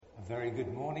very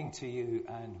good morning to you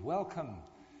and welcome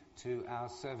to our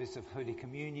service of Holy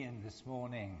Communion this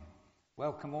morning.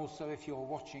 Welcome also if you're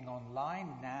watching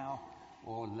online now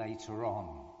or later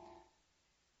on.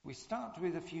 We start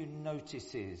with a few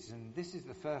notices, and this is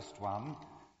the first one.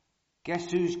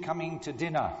 Guess who's coming to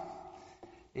dinner?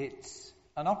 It's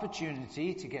an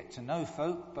opportunity to get to know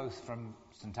folk, both from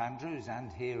St Andrews and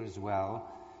here as well.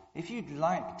 If you'd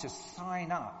like to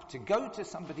sign up to go to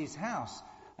somebody's house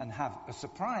and have a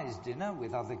surprise dinner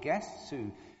with other guests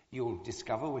who you'll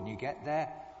discover when you get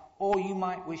there, or you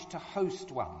might wish to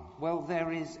host one, well,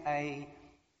 there is a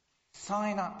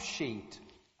sign-up sheet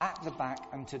at the back,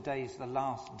 and today's the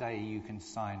last day you can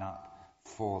sign up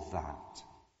for that.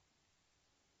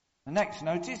 The next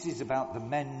notice is about the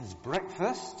men's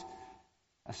breakfast.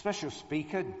 A special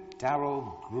speaker,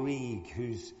 Darryl Grieg,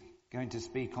 who's going to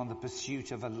speak on the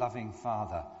pursuit of a loving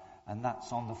father, and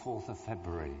that's on the 4th of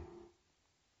February.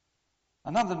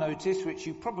 Another notice, which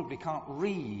you probably can't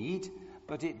read,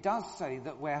 but it does say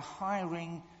that we're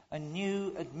hiring a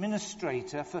new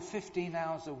administrator for 15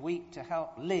 hours a week to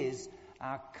help Liz,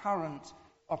 our current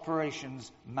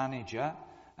operations manager,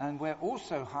 and we're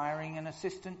also hiring an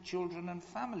assistant children and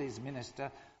families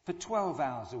minister for 12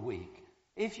 hours a week.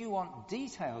 If you want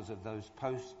details of those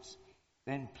posts,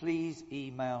 then please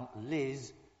email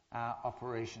Liz, our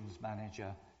operations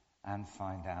manager, and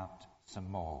find out some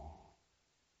more.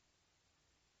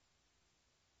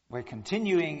 We're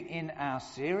continuing in our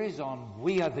series on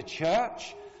We Are the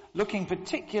Church, looking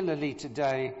particularly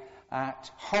today at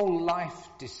whole life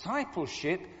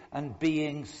discipleship and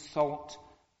being salt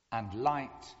and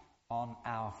light on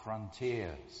our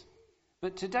frontiers.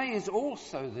 But today is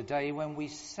also the day when we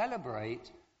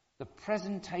celebrate the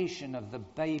presentation of the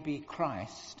baby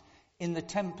Christ in the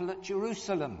temple at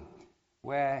Jerusalem,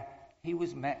 where he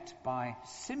was met by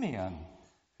Simeon,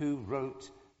 who wrote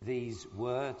these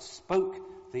words, spoke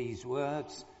these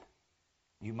words.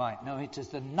 You might know it as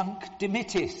the Nunc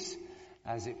Dimittis,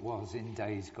 as it was in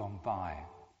days gone by.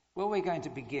 Well, we're going to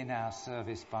begin our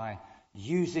service by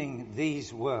using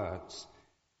these words.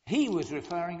 He was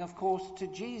referring, of course, to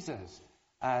Jesus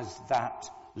as that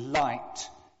light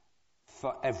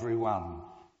for everyone.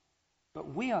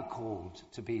 But we are called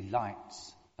to be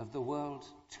lights of the world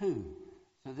too.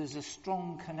 So there's a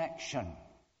strong connection.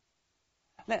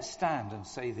 Let's stand and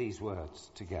say these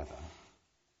words together.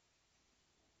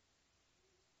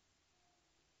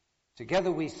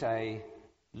 Together we say,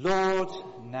 Lord,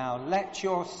 now let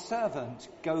your servant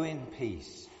go in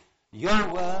peace.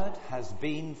 Your word has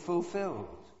been fulfilled.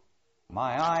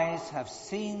 My eyes have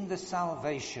seen the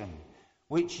salvation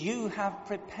which you have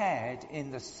prepared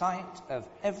in the sight of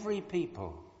every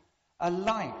people, a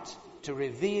light to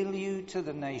reveal you to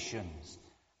the nations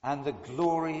and the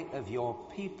glory of your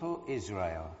people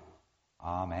Israel.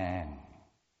 Amen.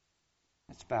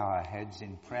 Let's bow our heads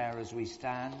in prayer as we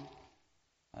stand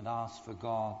and ask for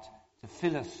God to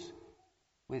fill us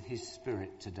with his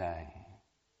Spirit today.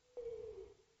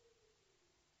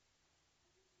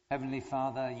 Heavenly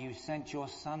Father, you sent your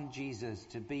Son Jesus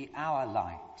to be our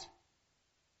light.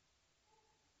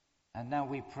 And now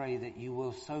we pray that you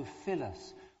will so fill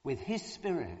us with his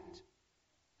Spirit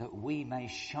that we may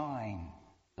shine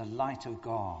the light of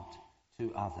God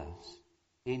to others.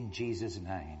 In Jesus'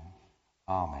 name,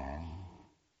 amen.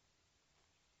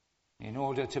 In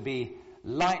order to be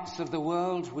lights of the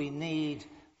world, we need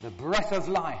the breath of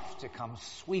life to come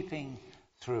sweeping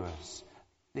through us.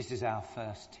 This is our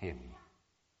first hymn.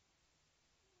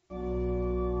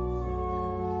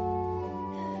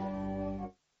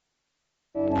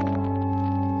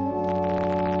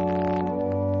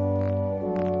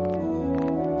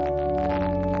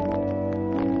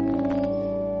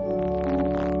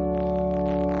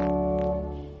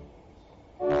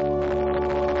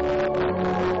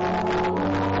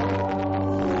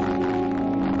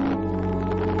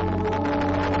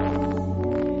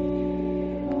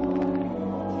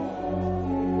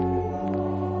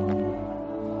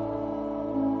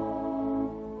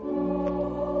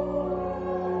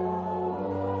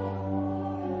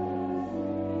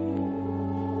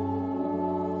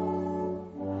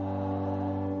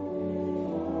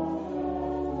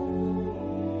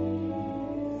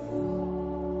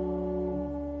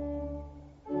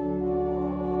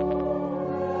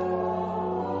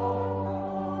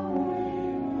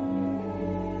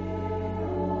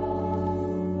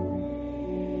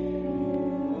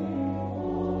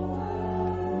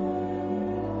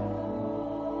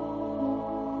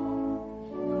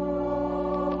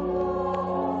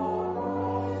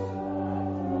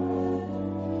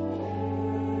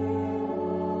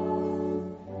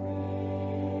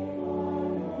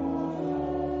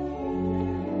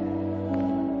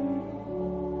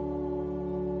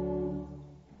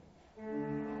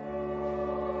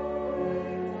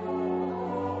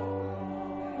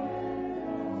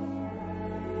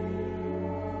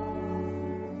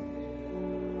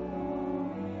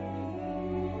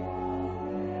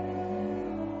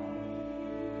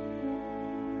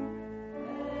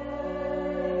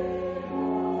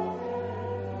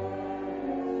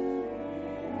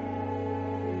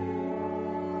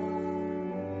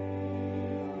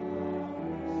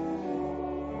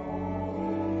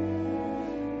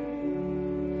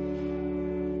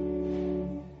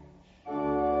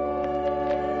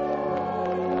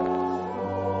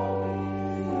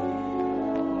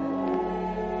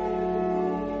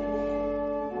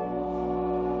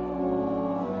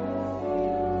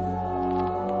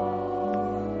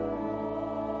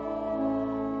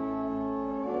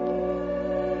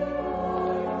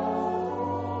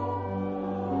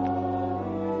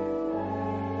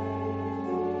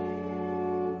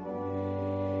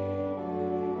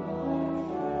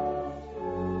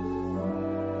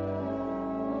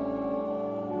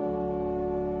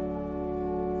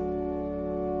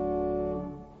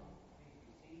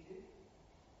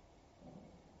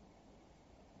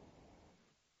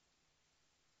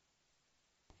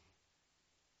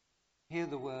 Hear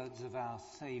the words of our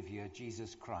Saviour,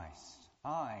 Jesus Christ.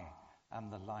 I am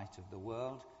the light of the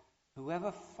world.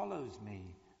 Whoever follows me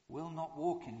will not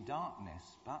walk in darkness,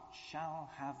 but shall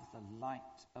have the light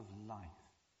of life.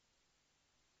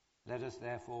 Let us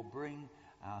therefore bring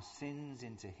our sins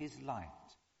into his light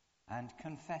and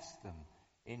confess them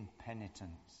in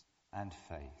penitence and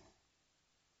faith.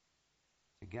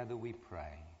 Together we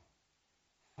pray.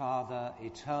 Father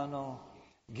eternal,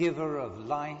 giver of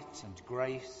light and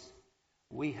grace,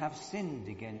 we have sinned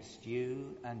against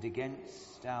you and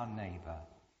against our neighbour,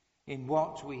 in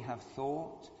what we have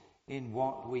thought, in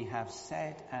what we have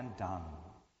said and done,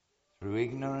 through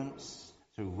ignorance,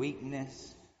 through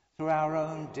weakness, through our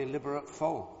own deliberate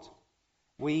fault.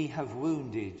 We have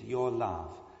wounded your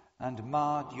love and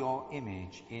marred your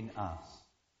image in us.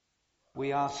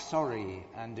 We are sorry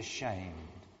and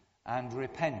ashamed and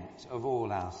repent of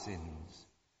all our sins.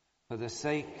 For the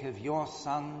sake of your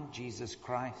Son, Jesus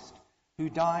Christ, who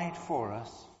died for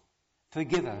us,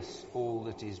 forgive us all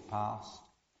that is past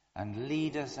and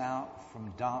lead us out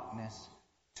from darkness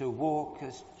to walk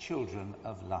as children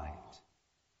of light.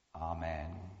 Amen.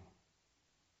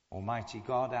 Almighty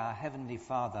God, our Heavenly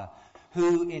Father,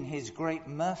 who in his great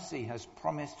mercy has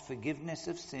promised forgiveness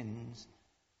of sins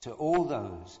to all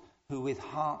those who with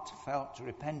heartfelt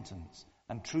repentance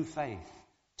and true faith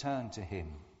turn to him,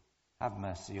 have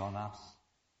mercy on us.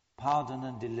 Pardon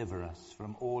and deliver us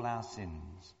from all our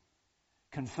sins.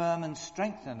 Confirm and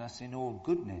strengthen us in all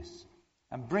goodness,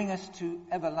 and bring us to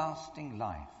everlasting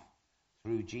life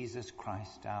through Jesus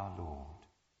Christ our Lord.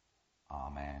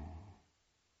 Amen.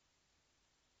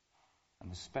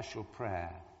 And the special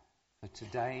prayer for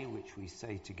today, which we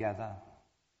say together: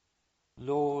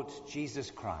 Lord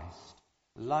Jesus Christ,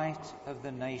 light of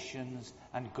the nations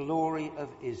and glory of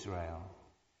Israel,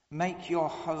 make your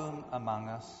home among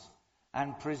us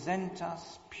and present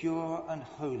us pure and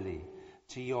holy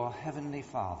to your heavenly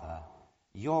Father,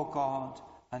 your God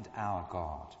and our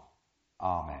God.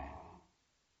 Amen.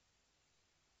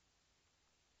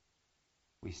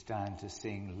 We stand to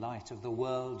sing Light of the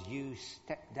World, you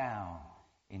stepped down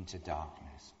into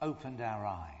darkness, opened our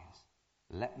eyes,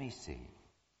 let me see.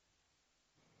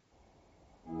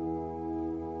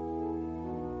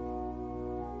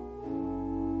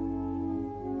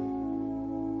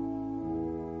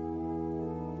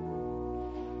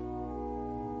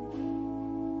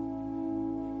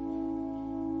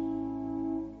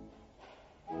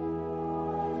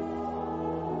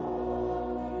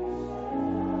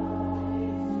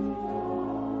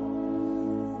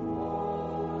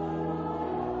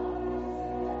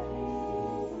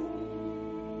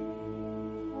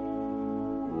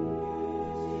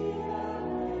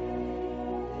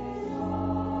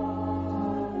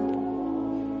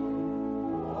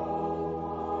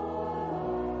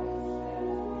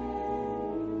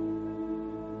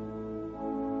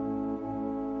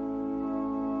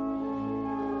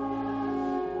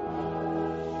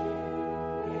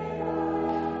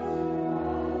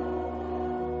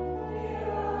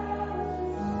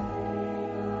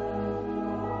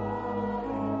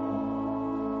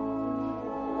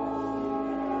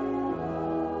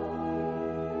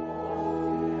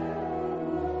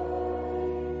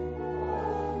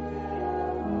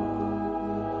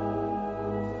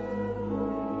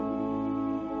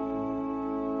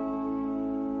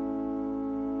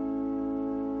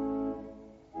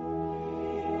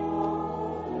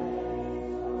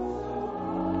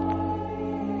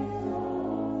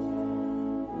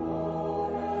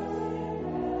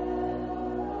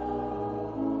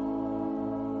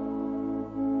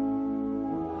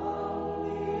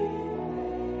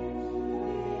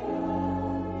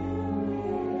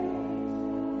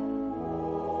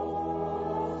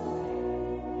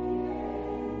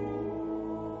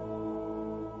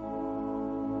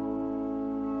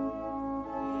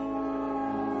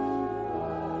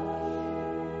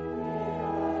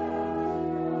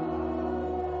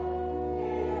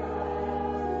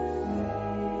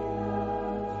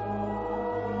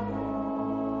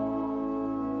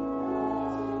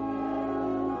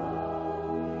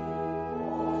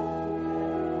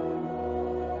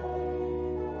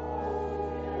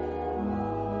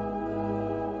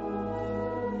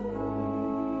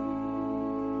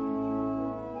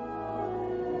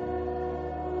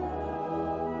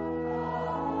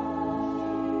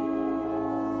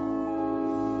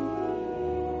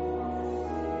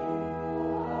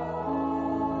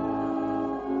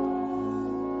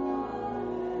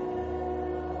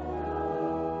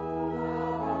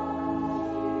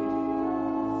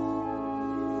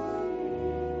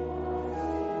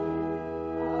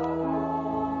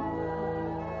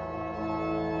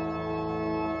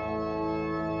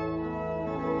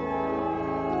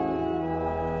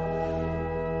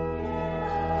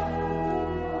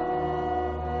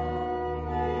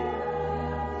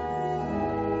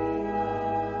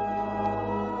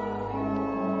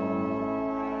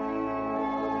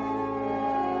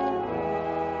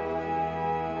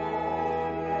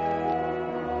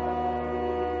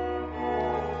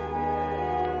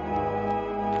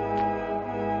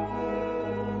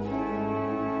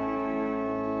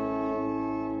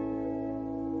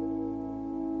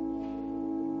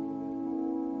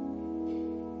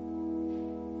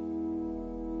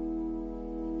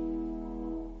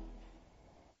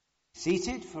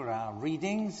 seated for our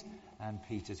readings, and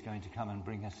Peter's going to come and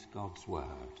bring us God's word.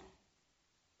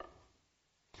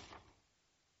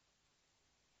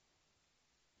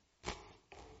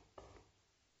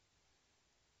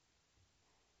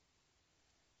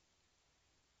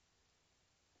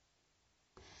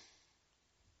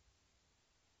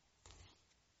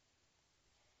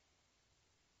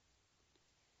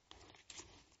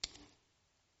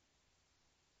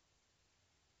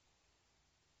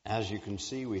 As you can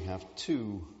see, we have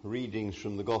two readings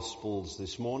from the Gospels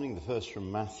this morning. The first from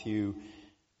Matthew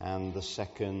and the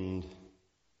second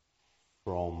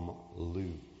from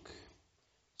Luke.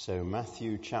 So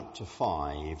Matthew chapter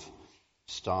 5,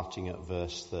 starting at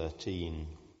verse 13.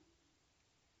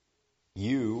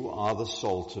 You are the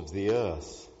salt of the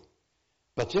earth.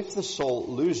 But if the salt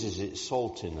loses its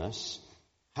saltiness,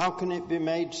 how can it be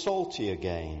made salty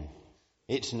again?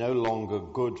 It's no longer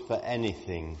good for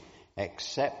anything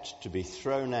except to be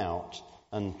thrown out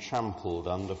and trampled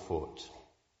underfoot.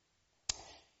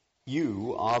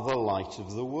 You are the light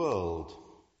of the world.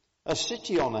 A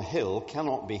city on a hill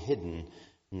cannot be hidden,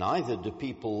 neither do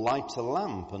people light a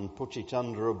lamp and put it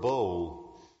under a bowl.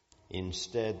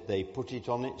 Instead, they put it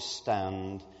on its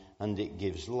stand, and it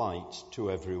gives light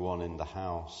to everyone in the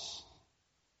house.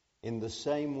 In the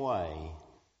same way,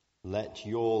 let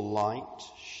your light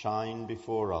shine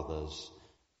before others,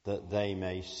 that they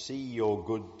may see your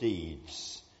good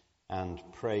deeds and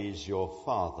praise your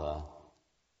Father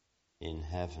in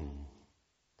heaven.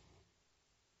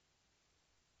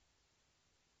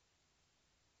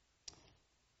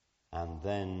 And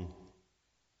then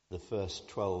the first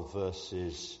 12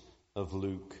 verses of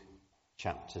Luke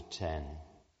chapter 10.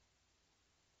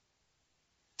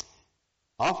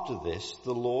 After this,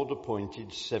 the Lord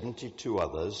appointed 72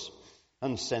 others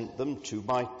and sent them 2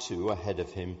 by 2 ahead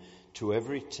of him to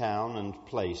every town and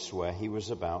place where he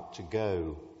was about to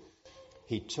go.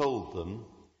 He told them,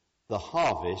 "The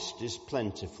harvest is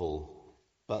plentiful,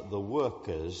 but the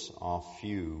workers are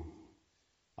few.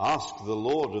 Ask the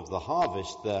Lord of the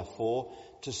harvest, therefore,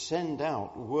 to send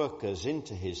out workers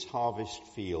into his harvest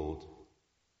field.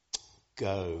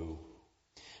 Go.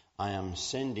 I am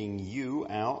sending you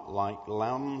out like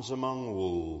lambs among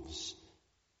wolves.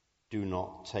 Do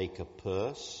not take a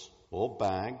purse or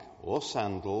bag or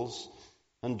sandals,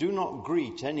 and do not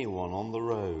greet anyone on the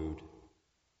road.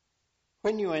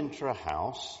 When you enter a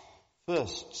house,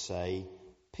 first say,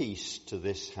 'Peace to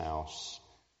this house.'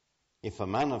 If a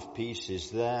man of peace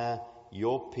is there,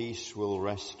 your peace will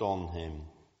rest on him.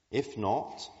 If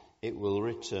not, it will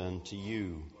return to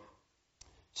you.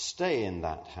 Stay in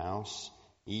that house,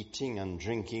 eating and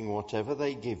drinking whatever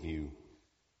they give you,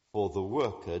 for the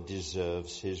worker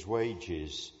deserves his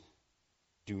wages.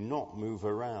 Do not move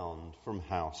around from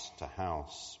house to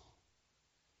house.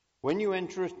 When you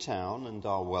enter a town and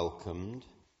are welcomed,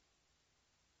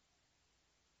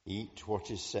 eat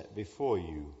what is set before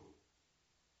you.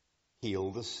 Heal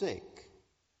the sick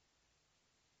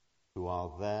who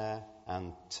are there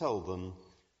and tell them,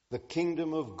 'The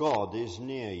kingdom of God is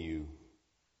near you.'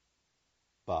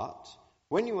 But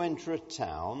when you enter a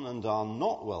town and are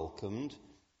not welcomed,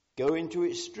 go into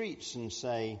its streets and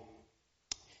say,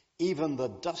 'Even the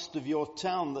dust of your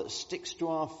town that sticks to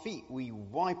our feet we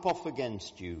wipe off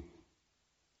against you.'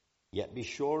 Yet be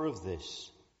sure of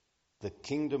this, the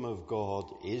kingdom of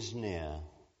God is near.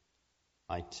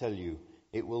 I tell you,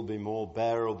 it will be more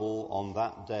bearable on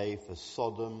that day for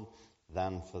Sodom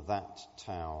than for that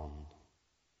town."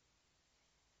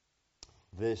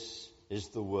 This is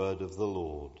the word of the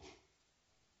Lord.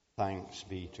 Thanks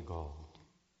be to God.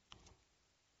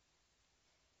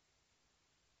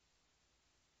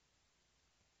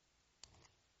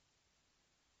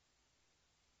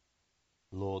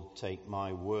 Lord, take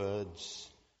my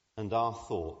words and our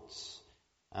thoughts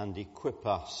and equip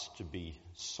us to be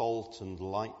salt and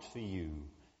light for you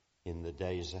in the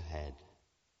days ahead.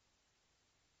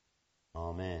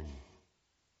 Amen.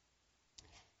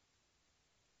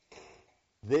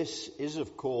 This is,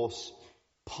 of course,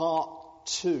 part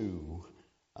 2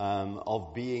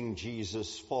 of being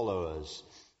Jesus' followers.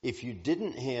 If you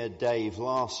didn't hear Dave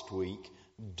last week,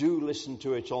 do listen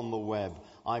to it on the web.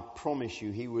 I promise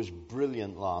you he was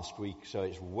brilliant last week, so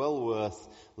it's well worth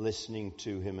listening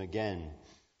to him again.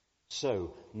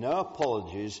 So, no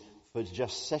apologies for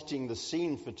just setting the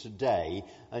scene for today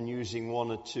and using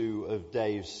 1 or 2 of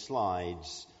Dave's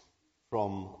slides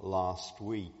from last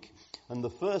week. And the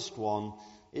first one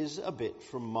is a bit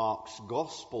from Mark's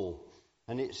Gospel.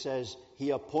 And it says,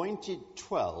 "He appointed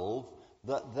 12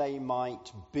 that they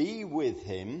might be with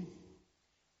him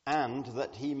and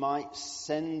that he might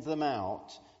send them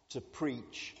out to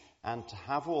preach and to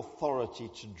have authority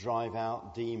to drive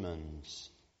out demons.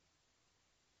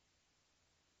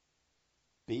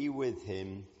 Be with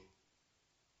him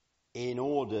in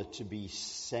order to be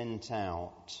sent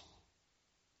out.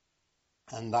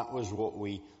 And that was what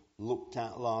we looked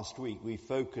at last week. We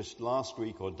focused last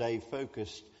week, or Dave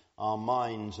focused our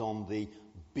minds on the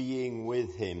being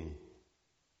with him.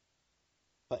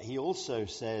 But he also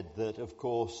said that, of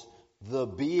course, the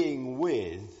being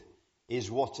with is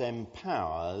what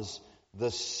empowers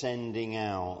the sending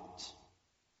out.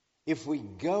 If we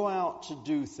go out to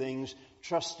do things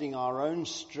trusting our own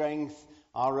strength,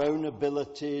 our own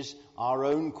abilities, our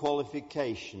own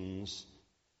qualifications,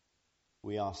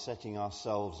 we are setting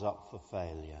ourselves up for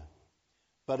failure.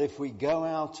 But if we go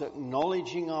out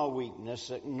acknowledging our weakness,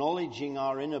 acknowledging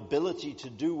our inability to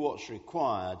do what's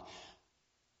required,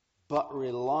 but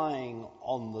relying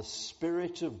on the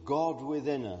Spirit of God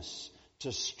within us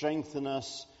to strengthen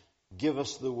us, give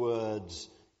us the words,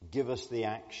 give us the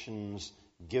actions,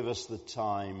 give us the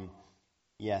time.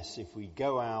 Yes, if we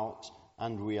go out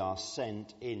and we are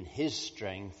sent in his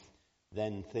strength,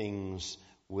 then things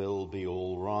will be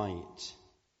all right.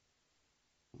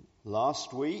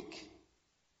 Last week,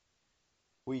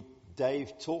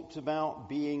 Dave talked about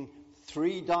being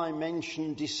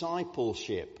three-dimension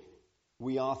discipleship.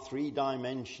 We are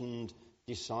three-dimensioned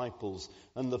disciples.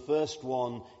 And the first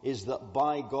one is that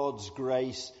by God's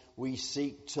grace, we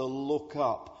seek to look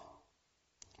up,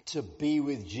 to be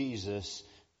with Jesus,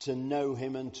 to know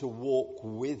him and to walk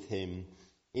with him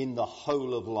in the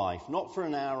whole of life. Not for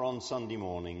an hour on Sunday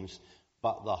mornings,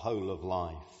 but the whole of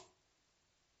life.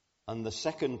 And the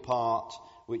second part,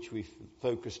 which we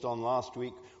focused on last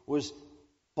week, was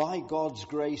by God's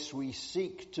grace we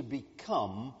seek to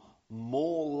become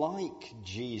more like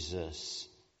Jesus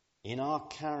in our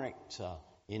character,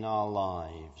 in our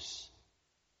lives.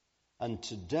 And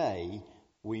today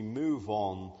we move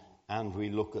on and we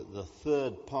look at the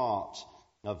third part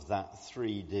of that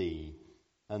 3D.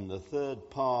 And the third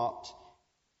part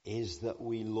is that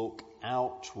we look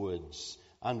outwards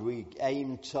and we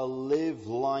aim to live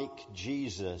like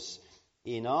Jesus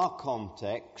in our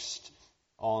context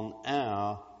on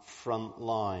our front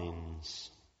lines.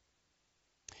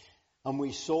 And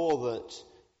we saw that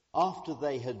after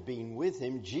they had been with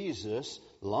him, Jesus,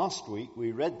 last week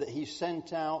we read that he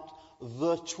sent out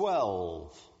the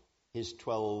 12, his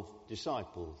 12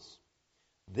 disciples.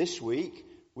 This week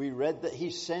we read that he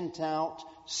sent out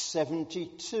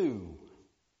 72.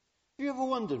 Have you ever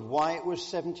wondered why it was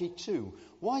 72?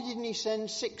 Why didn't he send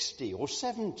 60 or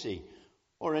 70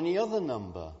 or any other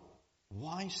number?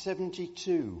 Why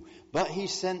 72? But he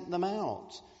sent them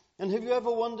out. And have you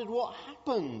ever wondered what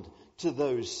happened to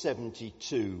those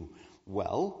 72?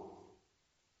 Well,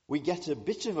 we get a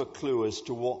bit of a clue as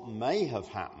to what may have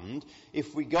happened.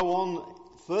 If we go on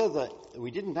further,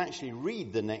 we didn't actually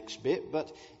read the next bit,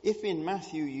 but if in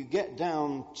Matthew you get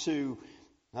down to,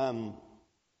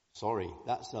 sorry,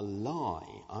 that's a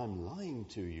lie. I'm lying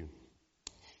to you.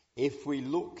 If we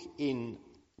look in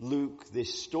Luke,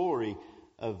 this story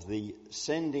of the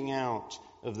sending out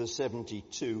of the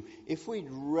 72, if we'd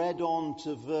read on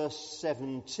to verse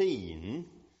 17,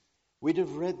 we'd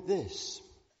have read this.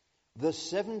 The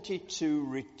 72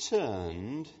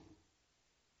 returned.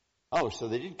 Oh, so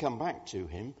they did come back to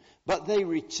him, but they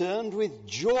returned with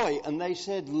joy and they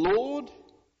said, Lord,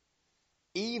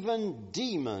 even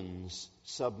demons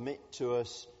submit to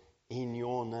us in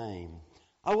your name.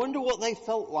 I wonder what they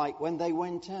felt like when they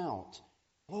went out.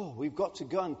 Oh, we've got to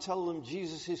go and tell them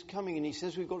Jesus is coming and he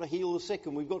says we've got to heal the sick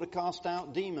and we've got to cast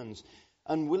out demons.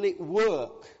 And will it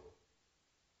work?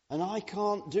 And I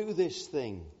can't do this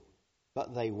thing.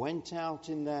 But they went out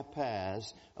in their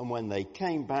pairs, and when they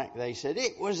came back, they said,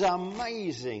 it was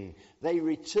amazing. They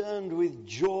returned with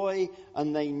joy,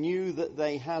 and they knew that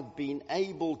they had been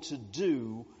able to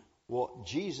do what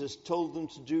Jesus told them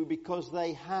to do because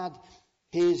they had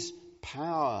his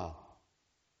power.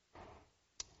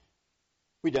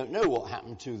 We don't know what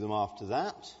happened to them after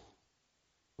that.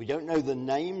 We don't know the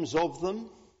names of them.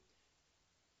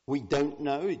 We don't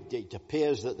know. It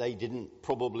appears that they didn't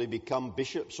probably become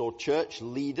bishops or church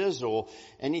leaders or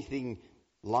anything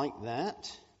like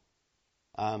that.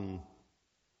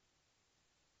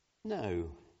 No.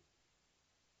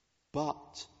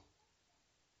 But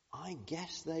I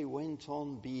guess they went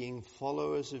on being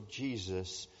followers of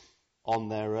Jesus on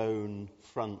their own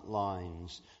front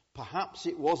lines. Perhaps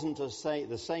it wasn't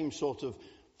the same sort of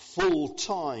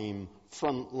full-time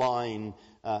front line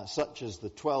such as the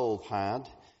 12 had.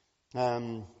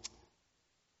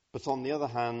 But on the other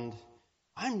hand,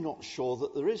 I'm not sure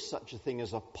that there is such a thing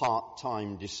as a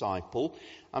part-time disciple.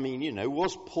 I mean,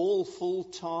 was Paul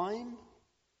full-time?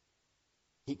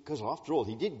 Because after all,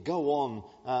 he did go on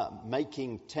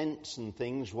making tents and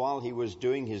things while he was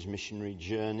doing his missionary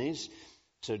journeys.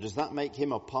 So does that make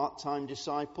him a part-time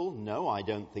disciple? No, I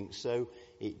don't think so.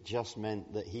 It just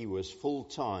meant that he was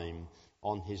full-time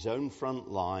on his own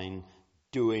front line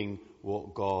doing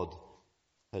what God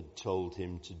had told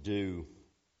him to do.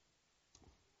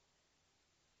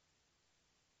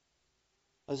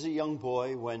 As a young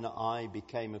boy, when I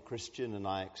became a Christian and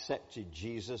I accepted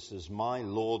Jesus as my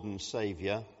Lord and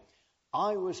Saviour,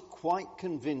 I was quite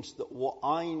convinced that what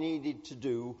I needed to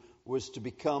do was to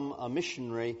become a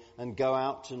missionary and go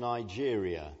out to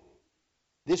Nigeria.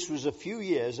 This was a few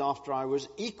years after I was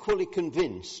equally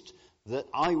convinced that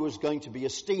I was going to be a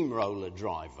steamroller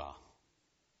driver.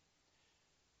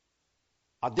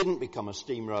 I didn't become a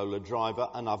steamroller driver,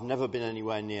 and I've never been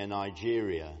anywhere near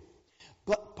Nigeria.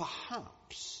 But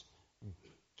perhaps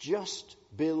just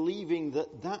believing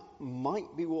that that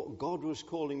might be what God was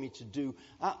calling me to do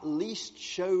at least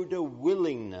showed a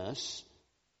willingness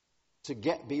to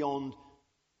get beyond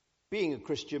being a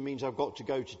Christian means I've got to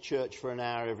go to church for an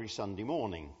hour every Sunday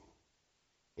morning.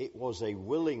 It was a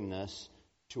willingness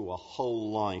to a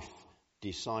whole life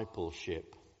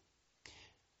discipleship.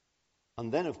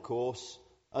 And then, of course,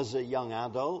 as a young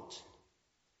adult,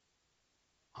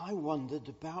 I wondered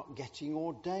about getting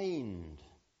ordained.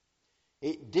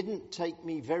 It didn't take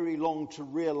me very long to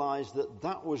realize that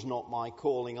that was not my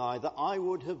calling either. I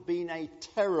would have been a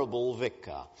terrible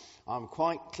vicar. I'm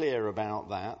quite clear about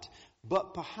that.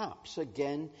 But perhaps,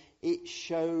 again, it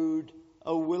showed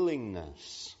a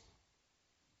willingness.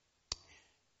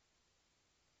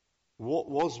 What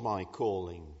was my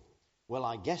calling? Well,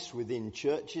 I guess within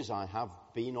churches I have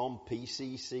been on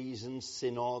PCCs and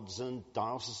synods and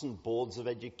diocesan boards of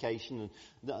education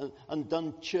and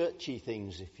done churchy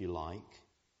things, if you like.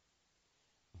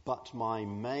 But my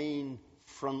main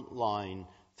front line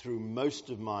through most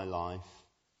of my life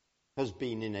has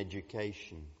been in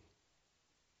education.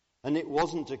 And it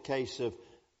wasn't a case of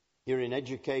you're in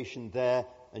education there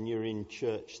and you're in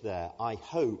church there. I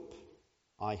hope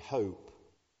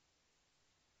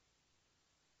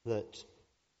that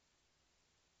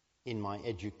in my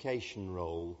education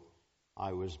role,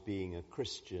 I was being a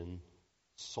Christian,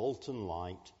 salt and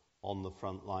light on the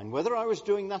front line. Whether I was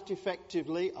doing that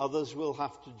effectively, others will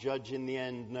have to judge in the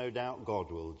end. No doubt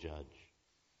God will judge.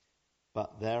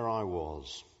 But there I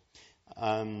was.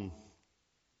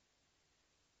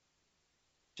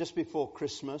 Just before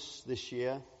Christmas this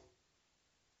year,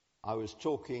 I was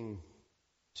talking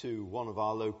to one of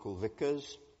our local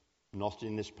vicars, not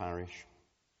in this parish,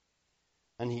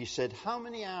 and he said, "How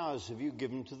many hours have you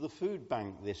given to the food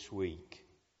bank this week?"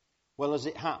 Well, as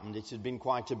it happened, it had been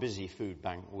quite a busy food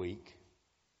bank week.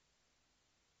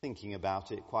 Thinking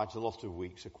about it, quite a lot of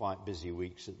weeks are quite busy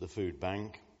weeks at the food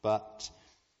bank. But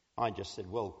I just said,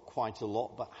 well, quite a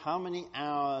lot. But how many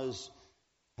hours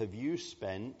have you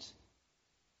spent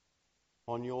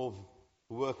on your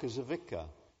work as a vicar?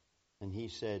 And he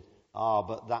said,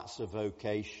 but that's a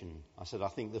vocation. I said, I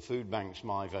think the food bank's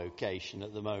my vocation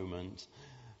at the moment.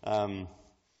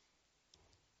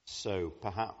 So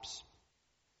perhaps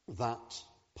that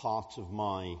part of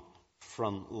my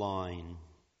front line.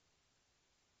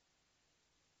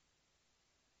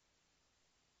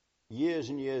 Years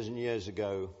and years and years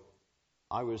ago,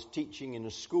 I was teaching in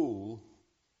a school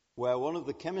where one of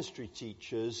the chemistry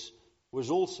teachers was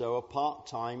also a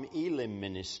part-time Elim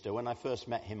minister. When I first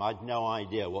met him, I had no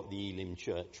idea what the Elim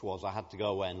church was. I had to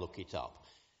go away and look it up.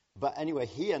 But anyway,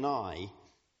 he and I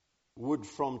would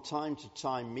from time to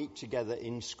time meet together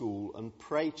in school and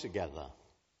pray together.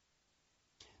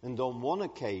 And on one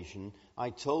occasion, I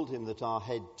told him that our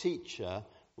head teacher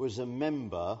was a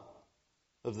member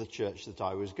of the church that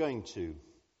I was going to.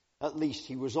 At least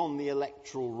he was on the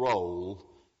electoral roll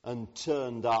and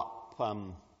turned up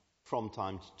from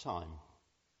time to time.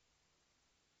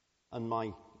 And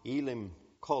my Elim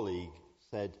colleague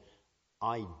said,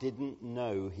 I didn't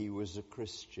know he was a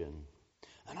Christian.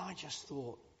 And I just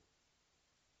thought,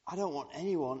 I don't want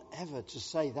anyone ever to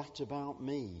say that about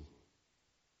me.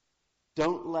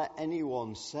 Don't let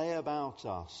anyone say about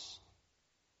us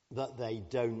that they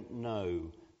don't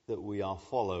know that we are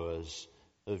followers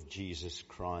of Jesus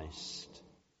Christ.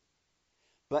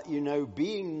 But you know,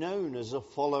 being known as a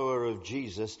follower of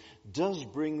Jesus does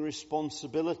bring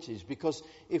responsibilities, because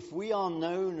if we are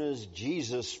known as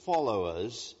Jesus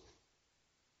followers,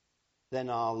 then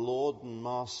our Lord and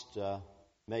Master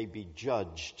may be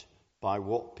judged by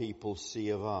what people see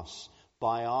of us,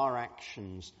 by our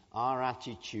actions, our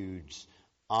attitudes,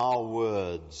 our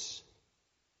words.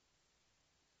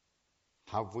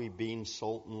 Have we been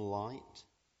salt and light?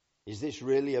 Is this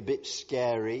really a bit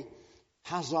scary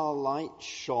Has our light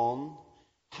shone?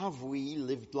 Have we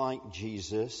lived like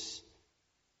Jesus?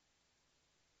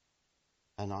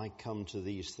 And I come to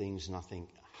these things and I think,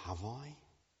 have I?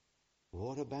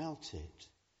 What about it?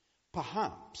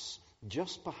 Perhaps,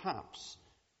 just perhaps,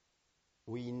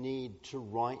 we need to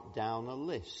write down a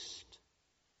list.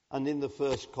 And in the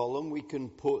first column we can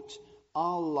put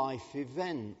our life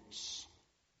events.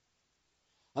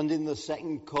 And in the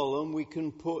second column we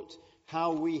can put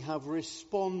how we have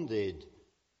responded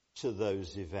to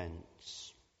those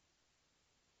events.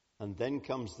 And then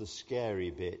comes the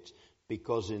scary bit,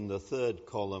 because in the third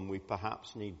column we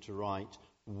perhaps need to write,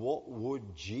 what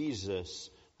would Jesus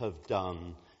have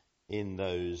done in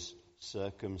those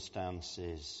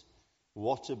circumstances?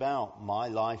 What about my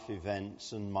life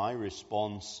events and my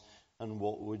response, and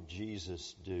what would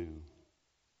Jesus do?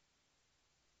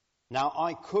 Now,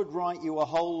 I could write you a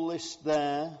whole list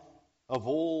there of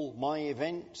all my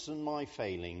events and my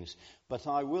failings, but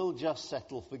I will just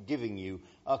settle for giving you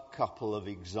a couple of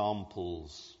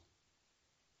examples.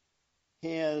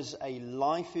 Here's a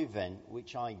life event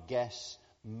which I guess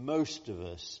most of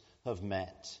us have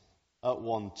met at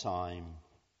one time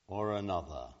or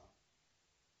another.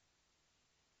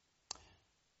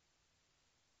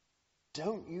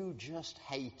 Don't you just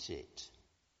hate it?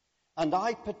 And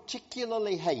I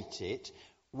particularly hate it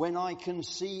when I can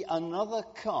see another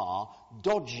car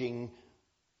dodging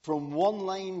from one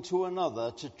lane to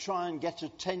another to try and get a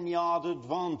 10-yard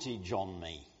advantage on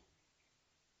me.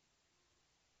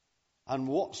 And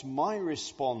what's my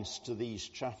response to these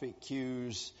traffic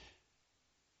cues?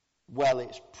 Well,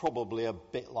 it's probably a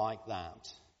bit like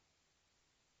that.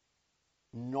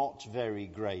 Not very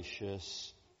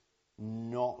gracious,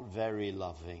 not very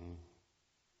loving.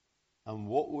 And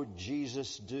what would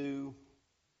Jesus do?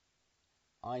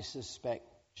 I suspect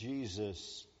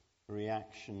Jesus'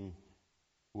 reaction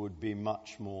would be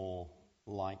much more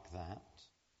like that.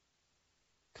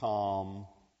 Calm,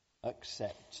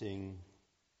 accepting,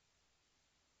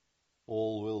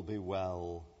 all will be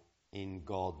well in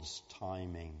God's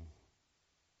timing.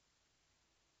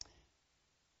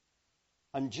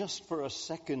 And just for a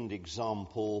second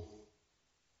example,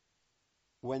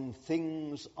 when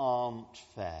things aren't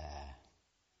fair,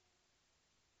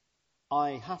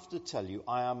 I have to tell you,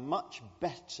 I am much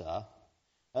better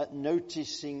at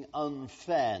noticing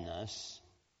unfairness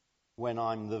when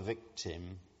I'm the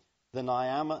victim than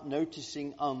I am at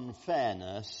noticing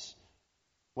unfairness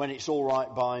when it's all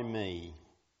right by me.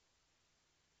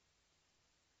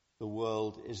 The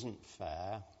world isn't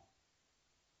fair,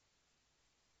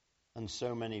 and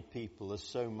so many people are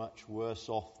so much worse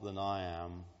off than I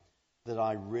am that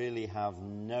I really have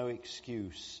no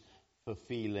excuse for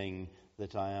feeling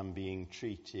that I am being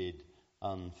treated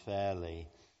unfairly.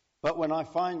 But when I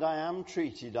find I am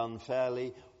treated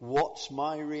unfairly, what's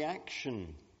my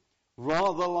reaction?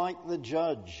 Rather like the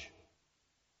judge.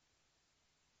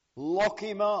 Lock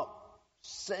him up,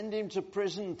 send him to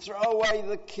prison, throw away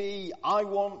the key. I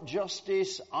want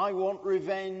justice, I want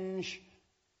revenge.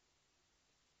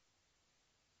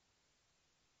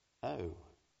 Oh.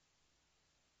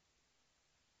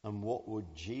 And what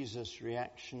would Jesus'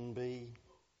 reaction be?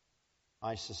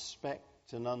 I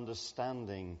suspect an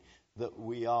understanding that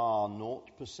we are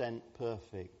 0%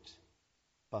 perfect,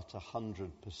 but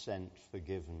 100%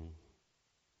 forgiven.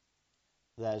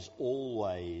 There's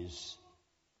always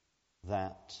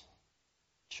that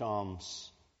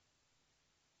chance.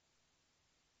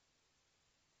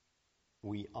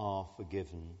 We are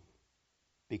forgiven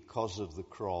because of the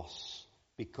cross,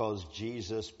 because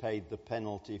Jesus paid the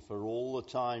penalty for all the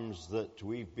times that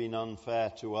we've been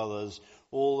unfair to others,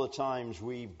 all the times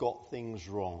we've got things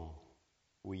wrong.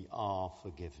 We are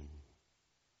forgiven.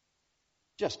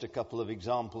 Just a couple of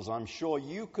examples. I'm sure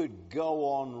you could go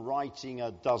on writing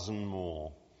a dozen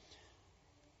more.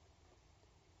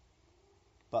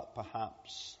 But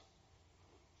perhaps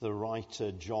the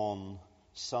writer John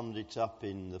summed it up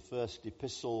in the first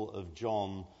epistle of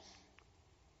John,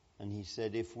 and he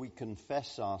said, if we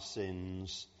confess our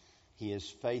sins, he is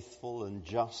faithful and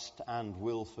just and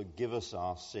will forgive us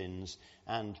our sins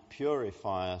and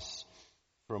purify us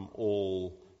from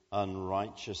all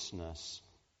unrighteousness.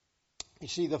 You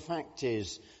see, the fact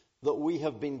is that we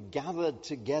have been gathered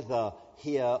together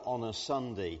here on a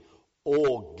Sunday,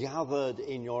 or gathered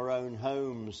in your own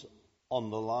homes on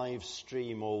the live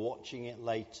stream or watching it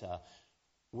later.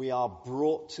 We are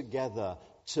brought together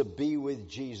to be with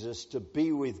Jesus, to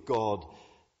be with God,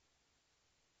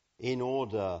 in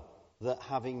order that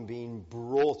having been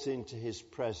brought into his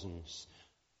presence,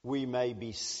 we may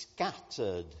be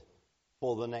scattered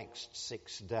for the next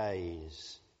 6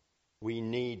 days. We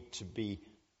need to be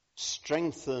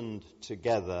strengthened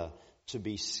together to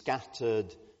be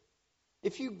scattered.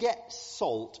 If you get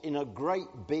salt in a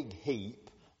great big heap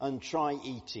and try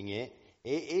eating it,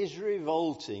 it is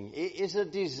revolting. It is a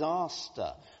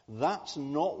disaster. That's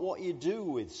not what you do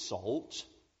with salt.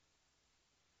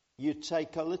 You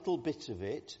take a little bit of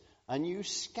it and you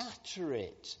scatter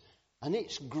it. And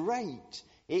it's great.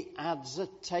 It adds a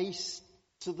taste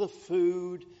to the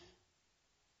food.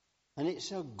 And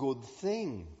it's a good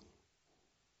thing.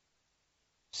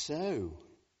 So,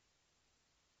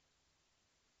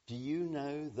 do you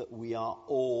know that we are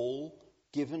all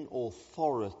given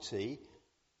authority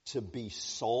to be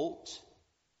salt,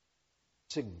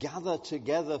 to gather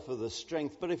together for the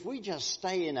strength? But if we just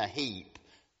stay in a heap,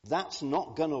 that's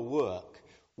not going to work.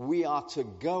 We are to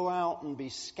go out and be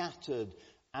scattered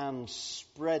and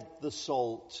spread the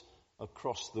salt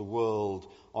across the world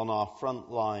on our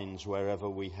front lines wherever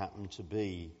we happen to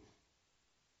be.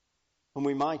 And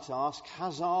we might ask,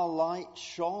 has our light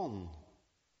shone?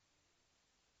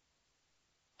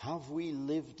 Have we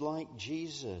lived like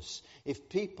Jesus? If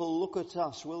people look at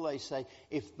us, will they say,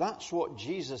 if that's what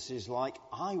Jesus is like,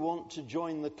 I want to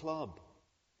join the club?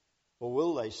 Or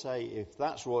will they say, if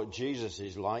that's what Jesus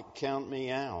is like, count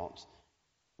me out?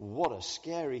 What a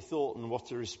scary thought and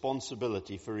what a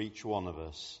responsibility for each one of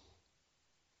us.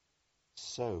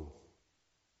 So,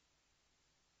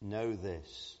 know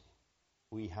this.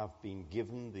 We have been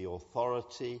given the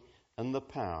authority and the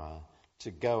power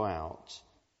to go out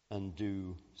and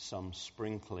do some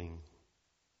sprinkling.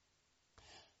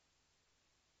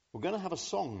 We're going to have a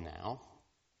song now.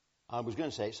 I was going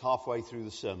to say it's halfway through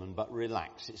the sermon, but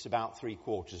relax. It's about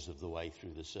 3/4 of the way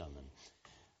through the sermon.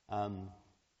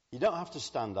 You don't have to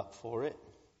stand up for it.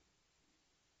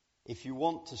 If you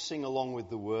want to sing along with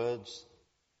the words,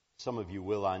 some of you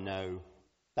will, I know,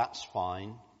 that's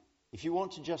fine. If you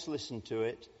want to just listen to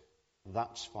it,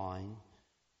 that's fine.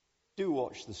 Do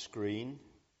watch the screen.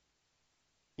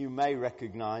 You may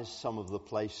recognize some of the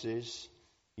places.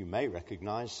 You may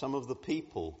recognize some of the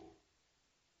people.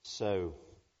 So,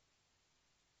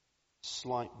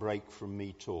 slight break from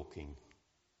me talking.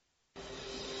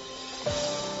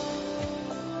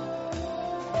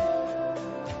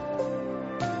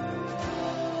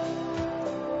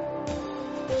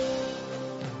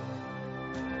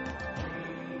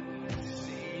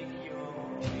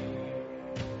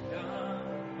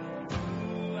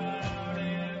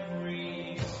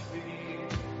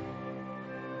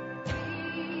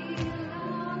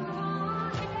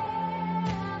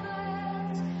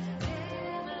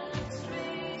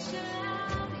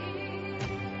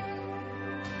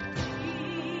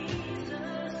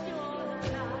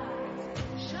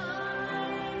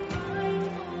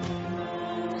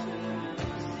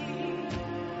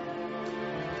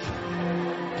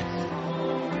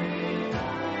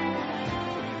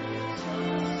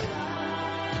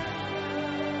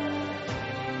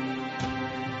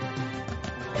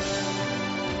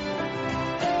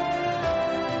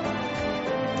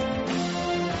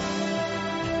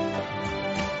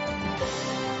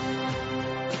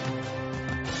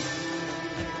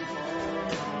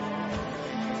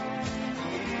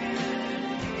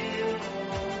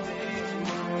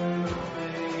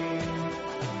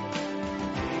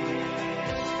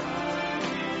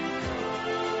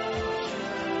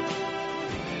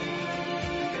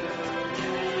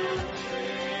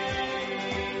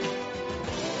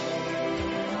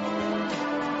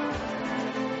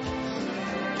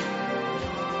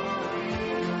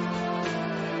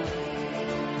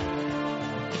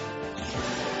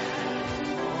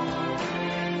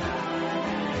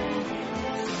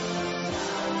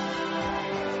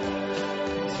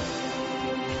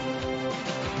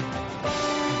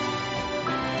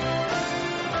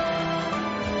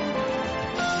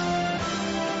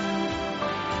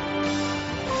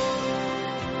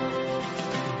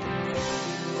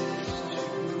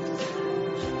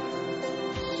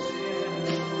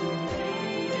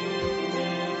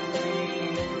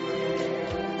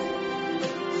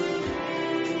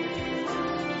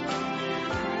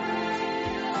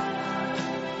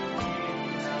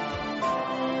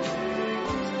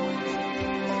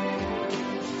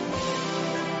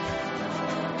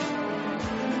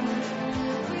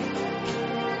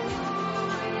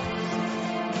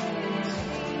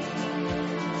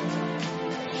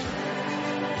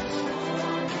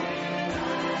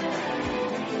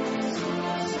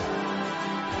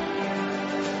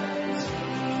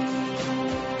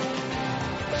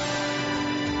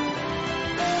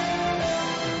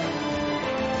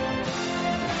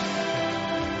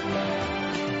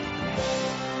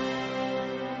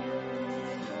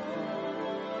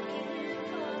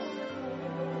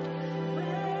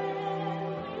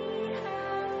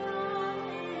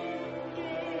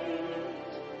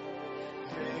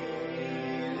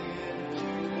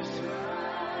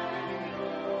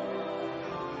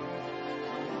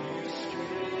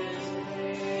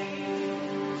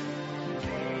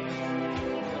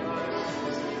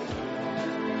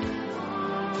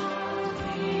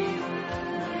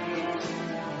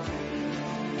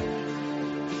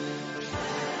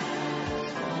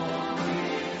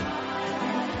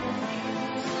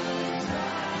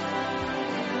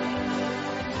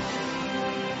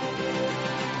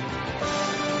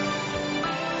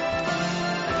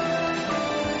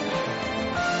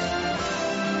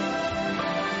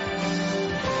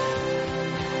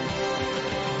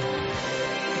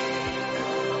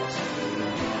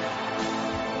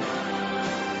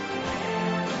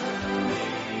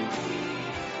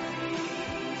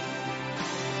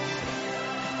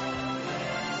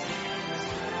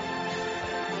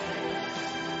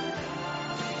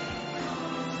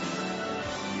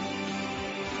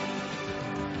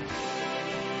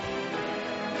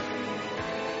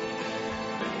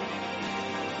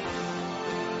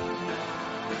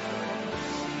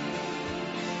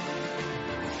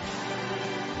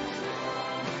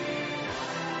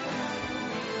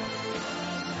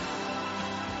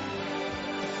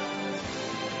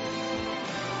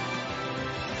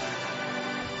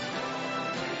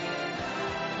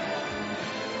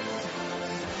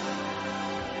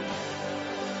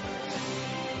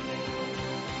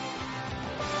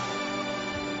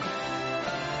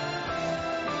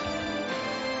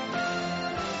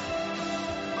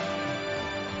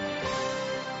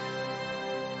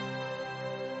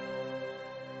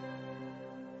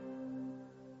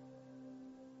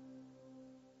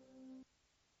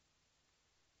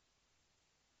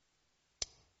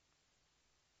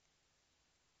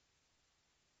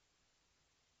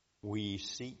 We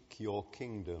seek your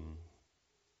kingdom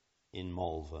in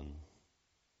Malvern.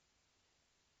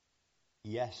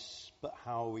 Yes, but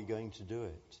how are we going to do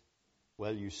it?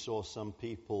 Well, you saw some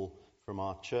people from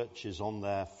our churches on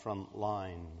their front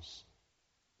lines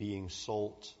being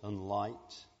salt and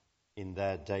light in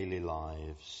their daily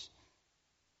lives.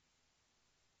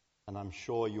 And I'm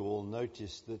sure you all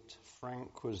noticed that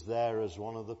Frank was there as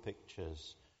one of the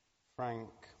pictures. Frank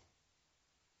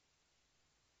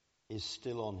is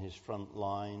still on his front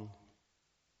line.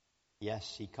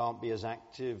 Yes, he can't be as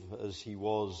active as he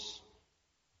was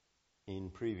in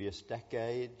previous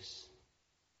decades,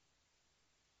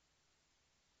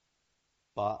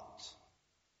 but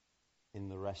in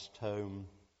the rest home,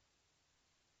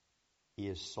 he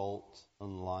is salt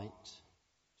and light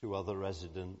to other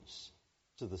residents,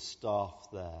 to the staff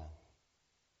there.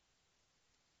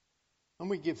 And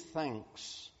we give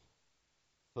thanks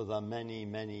for the many,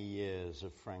 many years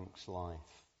of Frank's life,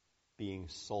 being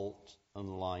salt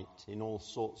and light in all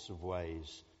sorts of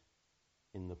ways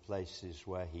in the places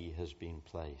where he has been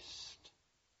placed.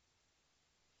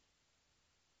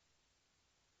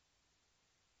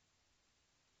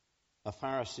 A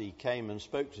Pharisee came and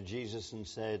spoke to Jesus and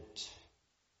said,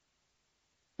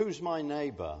 "Who's my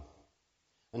neighbour?"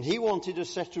 And he wanted a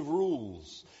set of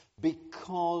rules,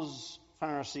 because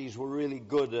Pharisees were really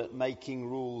good at making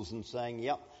rules and saying,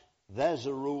 yep, there's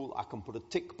a rule, I can put a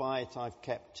tick by it, I've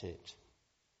kept it.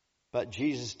 But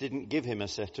Jesus didn't give him a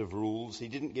set of rules. He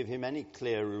didn't give him any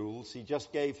clear rules. He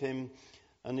just gave him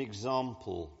an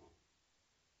example.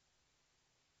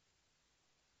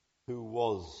 Who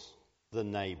was the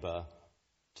neighbour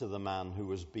to the man who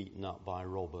was beaten up by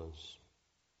robbers?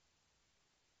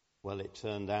 Well, it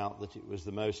turned out that it was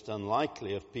the most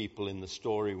unlikely of people in the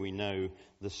story. We know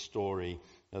the story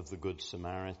of the Good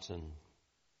Samaritan.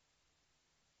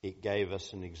 It gave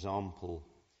us an example.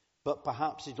 But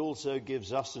perhaps it also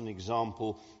gives us an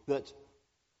example that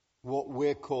what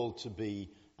we're called to be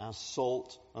as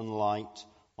salt and light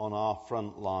on our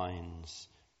front lines.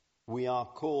 We are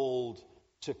called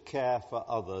to care for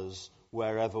others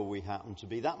wherever we happen to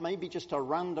be. That may be just a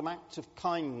random act of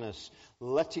kindness,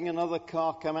 letting another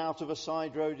car come out of a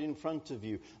side road in front of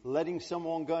you, letting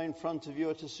someone go in front of you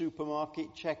at a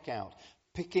supermarket checkout,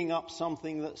 picking up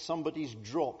something that somebody's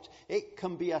dropped. It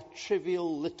can be a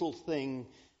trivial little thing,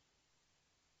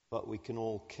 but we can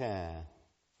all care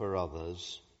for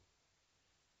others.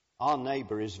 Our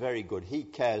neighbour is very good. He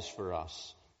cares for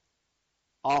us.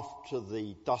 After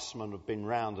the dustmen have been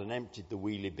round and emptied the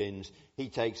wheelie bins, he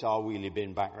takes our wheelie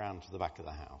bin back round to the back of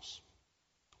the house.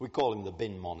 We call him the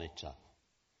bin monitor.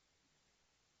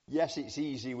 Yes, it's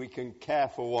easy. We can care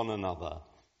for one another.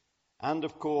 And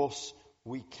of course,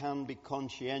 we can be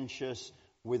conscientious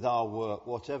with our work,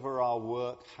 whatever our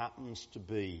work happens to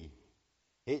be.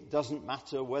 It doesn't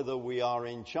matter whether we are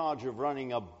in charge of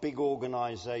running a big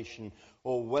organisation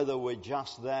or whether we're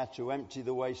just there to empty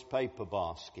the waste paper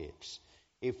baskets.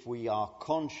 If we are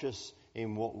conscious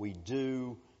in what we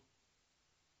do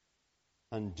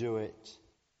and do it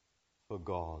for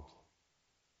God.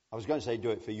 I was going to say do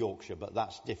it for Yorkshire, but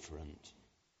that's different.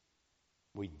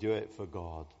 We do it for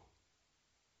God.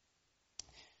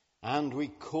 And we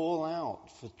call out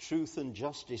for truth and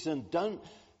justice. And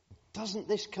doesn't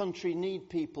this country need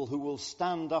people who will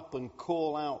stand up and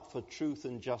call out for truth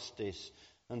and justice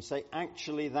and say,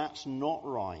 actually, that's not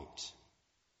right?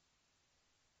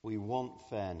 We want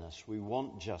fairness, we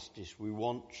want justice, we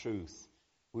want truth.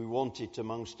 We want it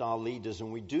amongst our leaders,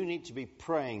 and we do need to be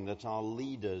praying that our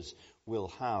leaders will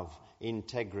have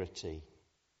integrity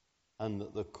and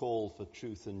that the call for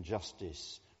truth and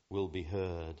justice will be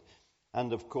heard.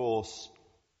 And of course,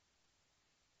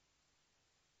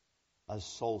 as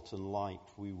salt and light,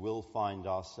 we will find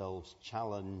ourselves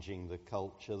challenging the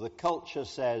culture. The culture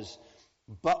says,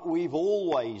 but we've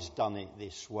always done it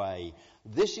this way.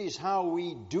 This is how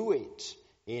we do it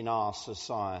in our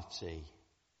society.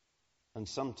 And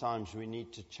sometimes we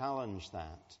need to challenge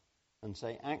that and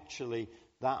say, actually,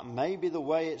 that may be the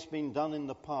way it's been done in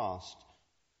the past,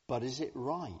 but is it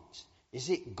right? Is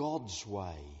it God's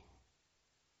way?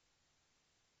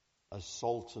 As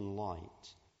salt and light,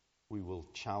 we will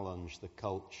challenge the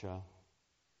culture.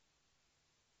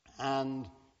 And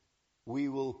we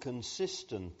will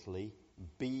consistently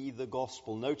be the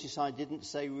gospel. Notice I didn't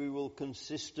say we will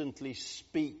consistently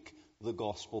speak the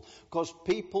gospel, because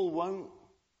people won't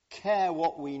care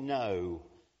what we know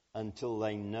until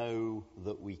they know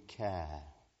that we care.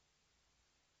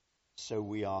 So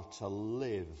we are to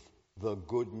live the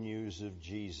good news of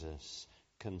Jesus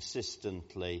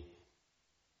consistently,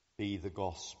 be the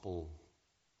gospel.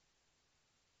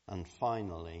 And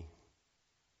finally,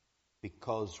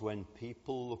 because when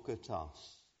people look at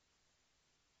us,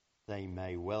 they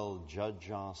may well judge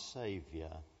our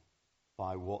Saviour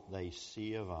by what they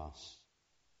see of us.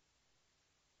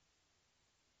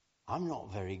 I'm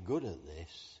not very good at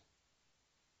this.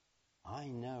 I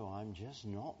know I'm just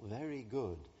not very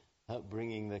good at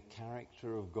bringing the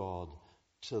character of God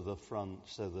to the front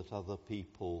so that other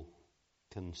people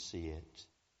can see it.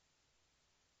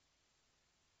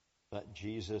 But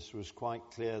Jesus was quite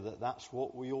clear that that's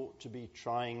what we ought to be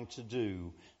trying to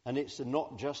do. And it's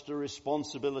not just a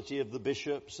responsibility of the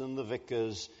bishops and the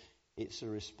vicars, it's a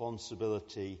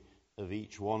responsibility of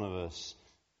each one of us.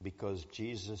 Because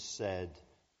Jesus said,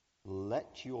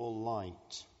 "Let your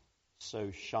light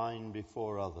so shine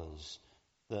before others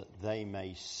that they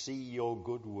may see your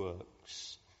good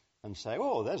works and say,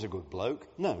 'Oh, there's a good bloke.'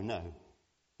 No.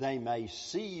 They may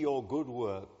see your good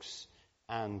works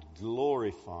and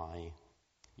glorify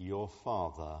your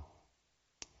Father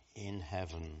in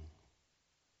heaven."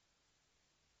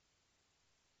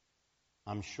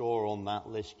 I'm sure on that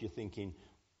list you're thinking,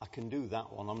 I can do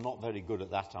that one. I'm not very good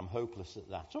at that. I'm hopeless at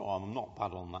that. Oh, I'm not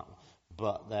bad on that one.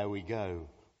 But there we go.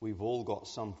 We've all got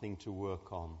something to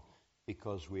work on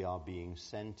because we are being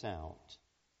sent out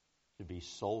to be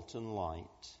salt and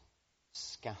light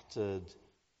scattered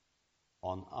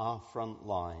on our front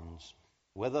lines,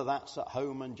 whether that's at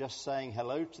home and just saying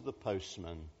hello to the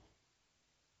postman,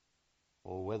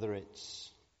 or whether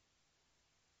it's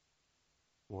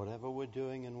whatever we're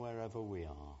doing and wherever we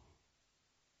are.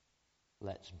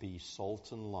 Let's be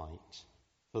salt and light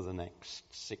for the next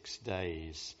 6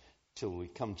 days till we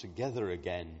come together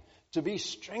again, to be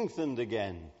strengthened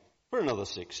again for another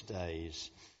 6 days,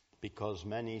 because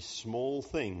many small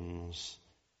things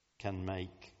can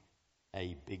make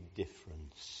a big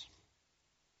difference.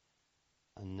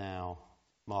 And now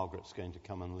Margaret's going to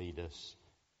come and lead us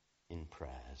in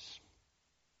prayers.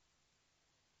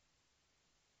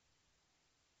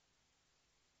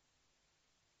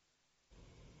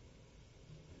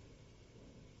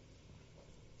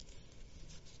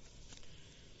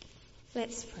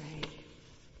 Let's pray.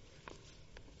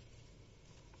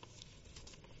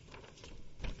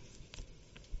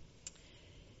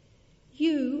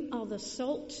 You are the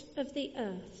salt of the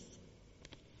earth.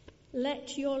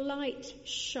 Let your light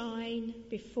shine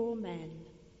before men,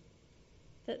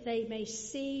 that they may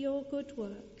see your good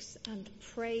works and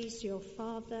praise your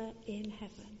Father in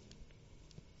heaven.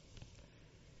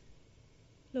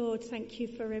 Lord, thank you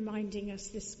for reminding us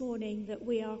this morning that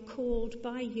we are called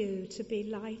by you to be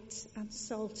light and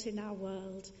salt in our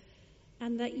world,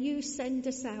 and that you send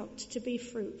us out to be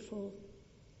fruitful.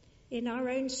 In our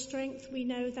own strength, we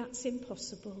know that's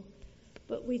impossible,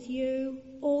 but with you,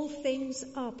 all things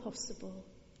are possible.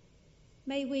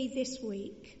 May we this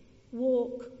week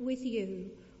walk with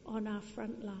you on our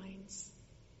front lines.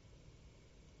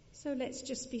 So let's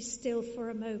just be still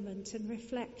for a moment and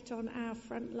reflect on our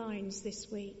front lines this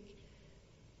week.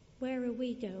 Where are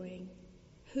we going?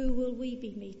 Who will we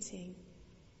be meeting?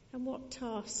 And what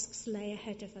tasks lay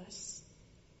ahead of us?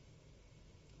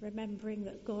 Remembering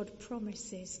that God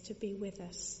promises to be with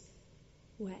us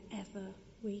wherever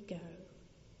we go.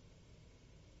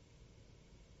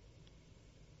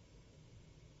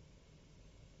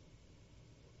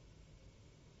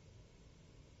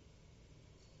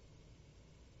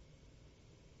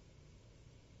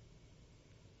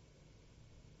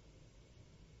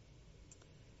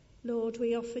 Lord,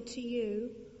 we offer to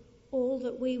you all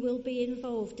that we will be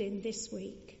involved in this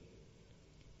week.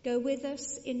 Go with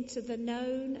us into the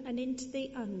known and into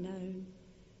the unknown,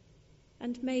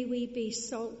 and may we be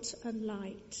salt and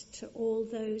light to all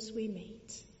those we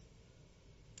meet.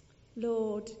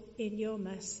 Lord, in your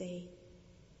mercy,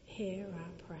 hear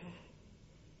our prayer.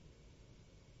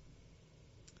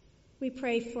 We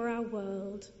pray for our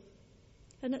world,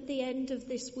 and at the end of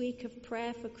this week of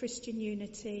prayer for Christian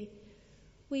unity,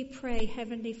 we pray,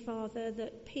 Heavenly Father,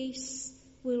 that peace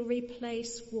will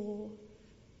replace war,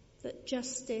 that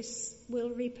justice will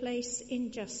replace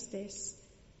injustice,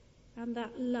 and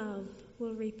that love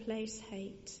will replace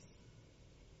hate.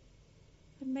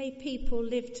 And may people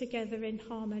live together in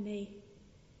harmony,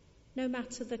 no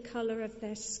matter the colour of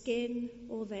their skin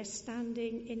or their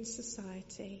standing in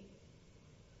society.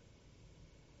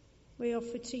 We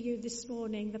offer to you this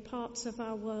morning the parts of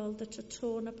our world that are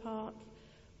torn apart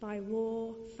by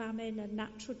war, famine and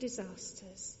natural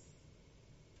disasters.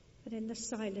 And in the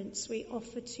silence we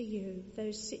offer to you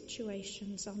those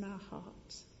situations on our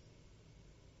heart.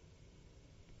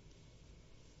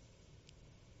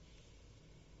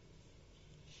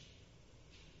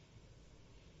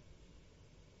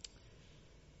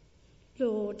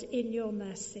 Lord, in your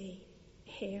mercy,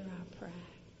 hear our prayer.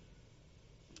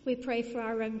 We pray for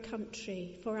our own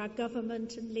country, for our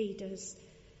government and leaders,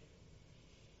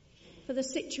 for the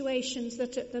situations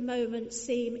that at the moment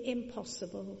seem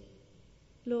impossible.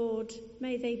 Lord,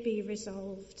 may they be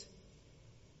resolved.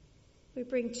 We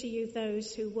bring to you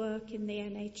those who work in the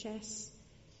NHS,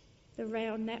 the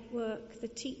rail network, the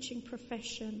teaching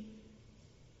profession,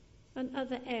 and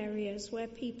other areas where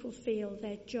people feel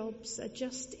their jobs are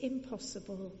just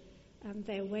impossible and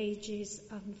their wages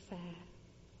unfair.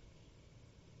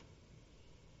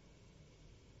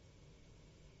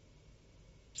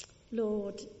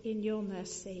 Lord, in your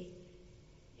mercy,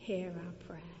 hear our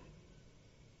prayer.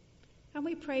 And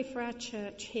we pray for our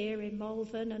church here in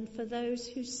Malvern and for those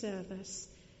who serve us.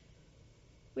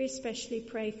 We especially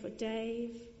pray for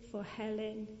Dave, for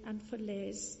Helen, and for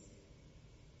Liz.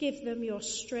 Give them your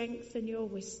strength and your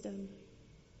wisdom.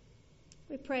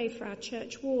 We pray for our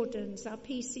church wardens, our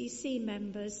PCC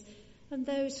members, and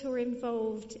those who are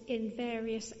involved in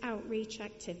various outreach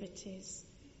activities.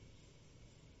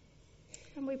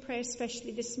 And we pray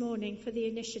especially this morning for the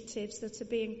initiatives that are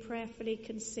being prayerfully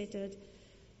considered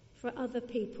for other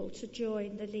people to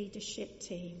join the leadership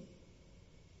team.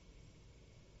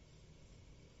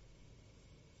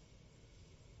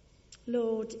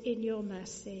 Lord, in your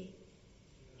mercy,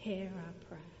 hear our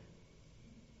prayer.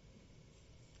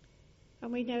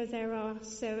 And we know there are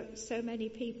so many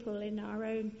people in our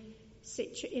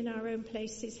own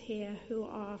places here who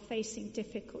are facing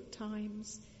difficult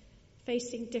times,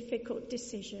 facing difficult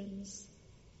decisions.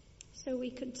 So we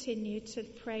continue to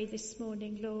pray this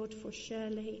morning, Lord, for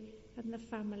Shirley and the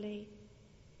family,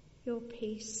 your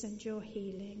peace and your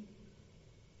healing.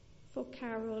 For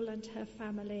Carol and her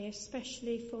family,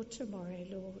 especially for tomorrow,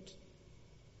 Lord.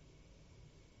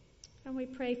 And we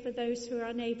pray for those who are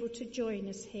unable to join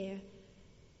us here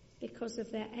because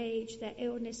of their age, their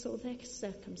illness, or their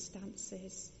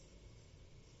circumstances.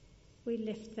 We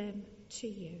lift them to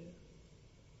you.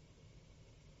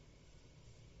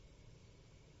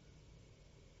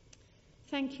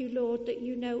 Thank you, Lord, that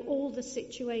you know all the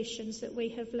situations that we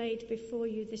have laid before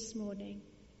you this morning.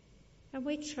 And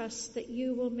we trust that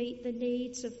you will meet the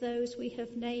needs of those we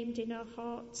have named in our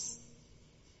hearts.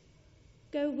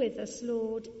 Go with us,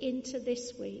 Lord, into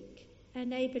this week,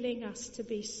 enabling us to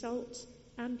be salt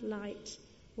and light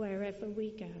wherever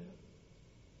we go.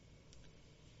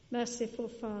 Merciful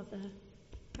Father,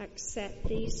 accept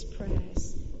these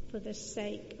prayers for the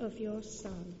sake of your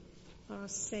Son, our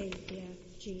Saviour,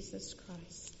 Jesus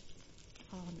Christ.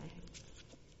 Amen.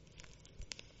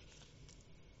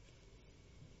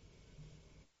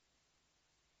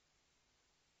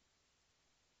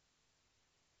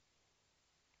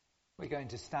 We're going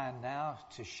to stand now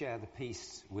to share the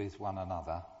peace with one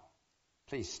another.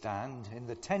 Please stand. In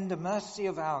the tender mercy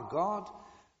of our God,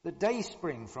 the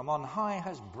dayspring from on high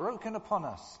has broken upon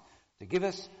us to give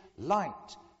us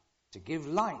light, to give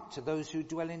light to those who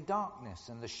dwell in darkness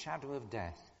and the shadow of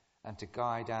death, and to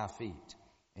guide our feet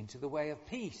into the way of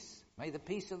peace. May the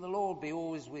peace of the Lord be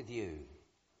always with you.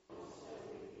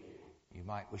 You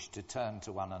might wish to turn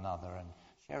to one another and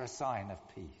share a sign of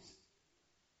peace.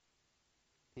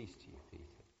 Peace to you, Peter.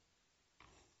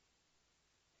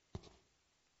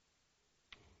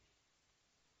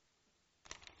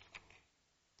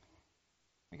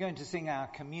 We're going to sing our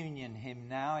communion hymn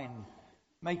now in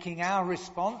making our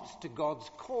response to God's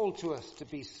call to us to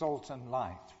be salt and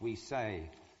light. We say,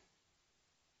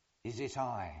 "Is it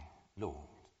I, Lord?"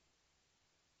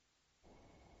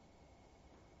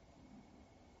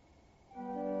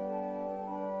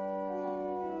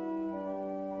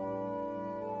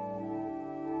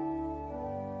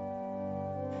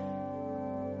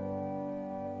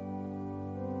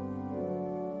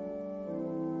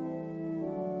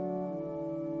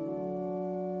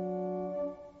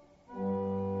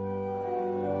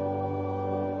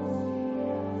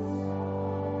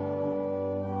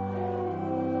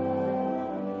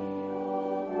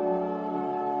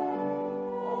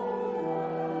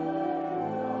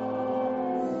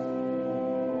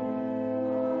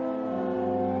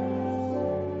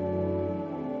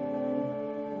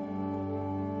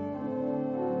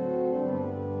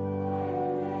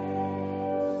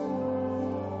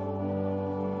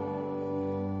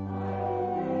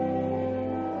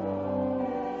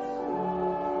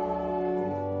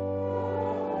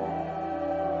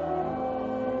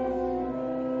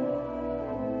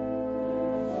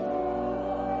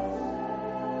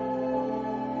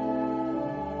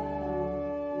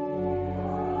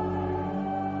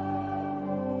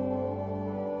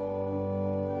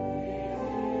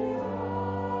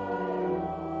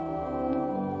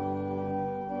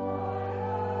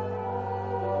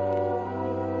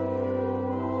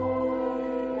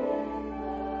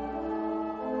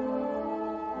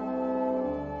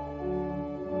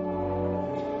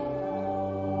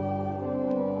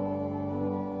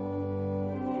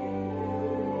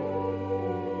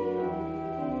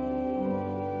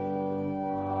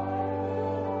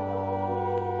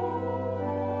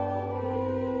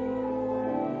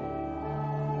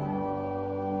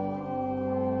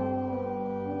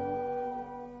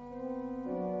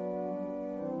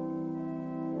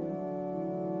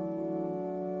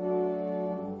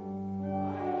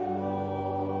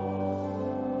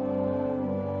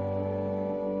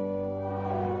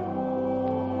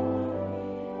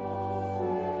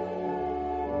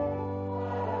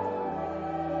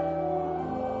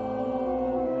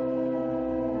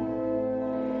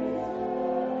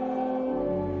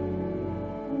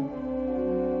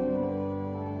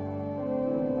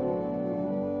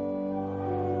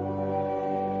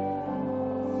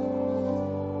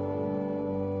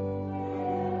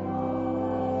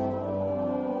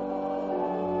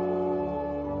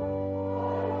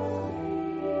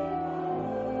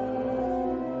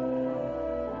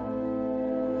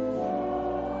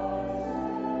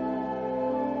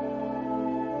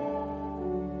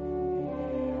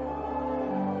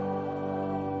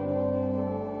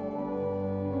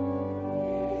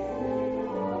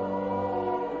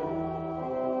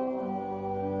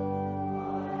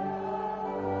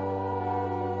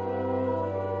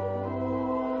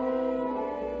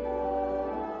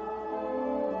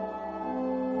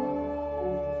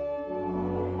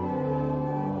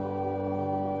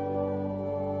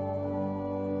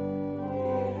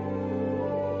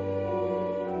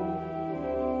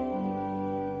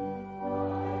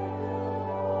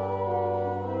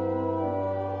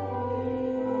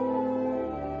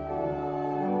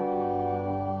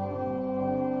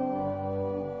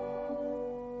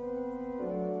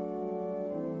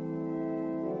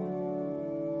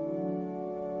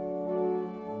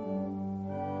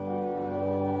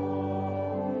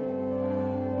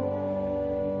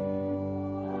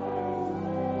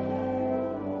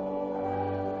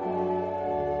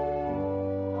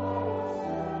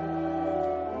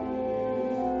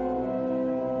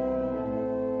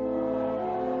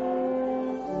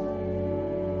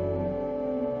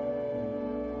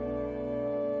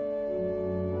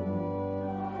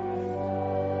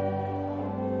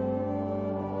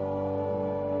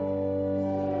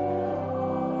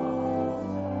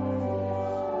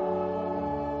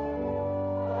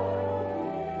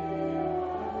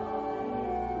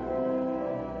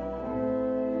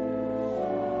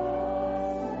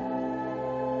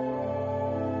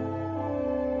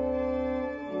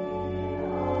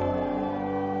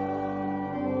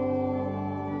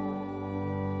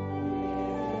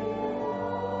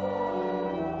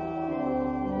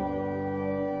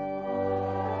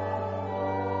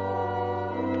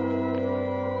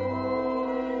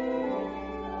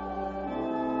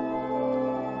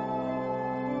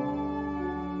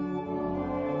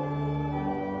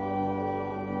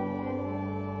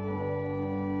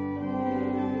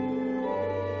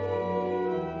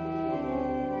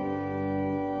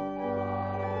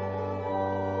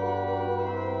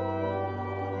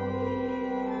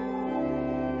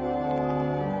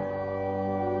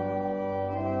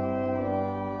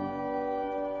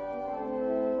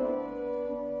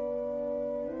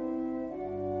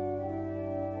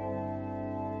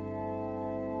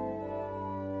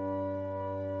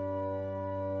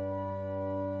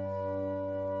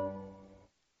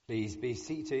 Please be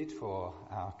seated for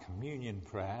our communion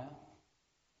prayer.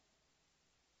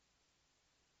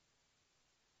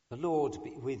 The Lord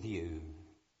be with you.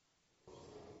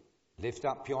 Lift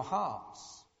up your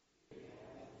hearts.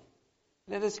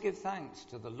 Let us give thanks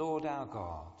to the Lord our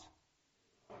God.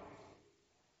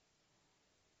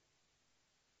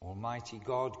 Almighty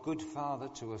God, good Father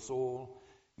to us all,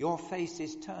 your face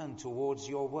is turned towards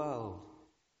your world.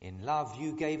 In love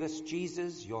you gave us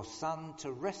Jesus, your Son,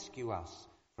 to rescue us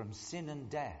from sin and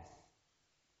death.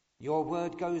 Your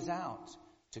word goes out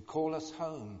to call us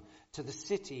home to the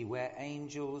city where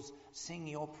angels sing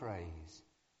your praise.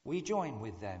 We join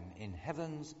with them in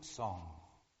heaven's song.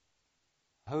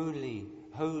 Holy,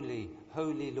 holy,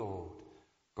 holy Lord,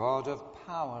 God of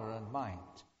power and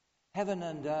might, heaven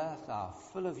and earth are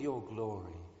full of your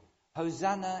glory.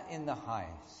 Hosanna in the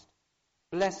highest.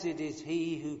 Blessed is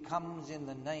he who comes in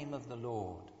the name of the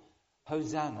Lord.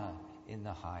 Hosanna in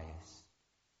the highest.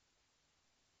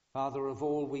 Father of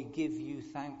all, we give you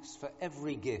thanks for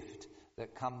every gift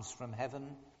that comes from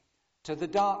heaven. To the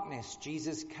darkness,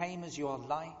 Jesus came as your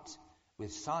light,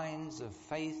 with signs of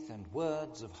faith and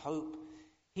words of hope.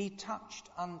 He touched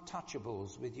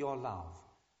untouchables with your love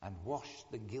and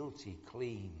washed the guilty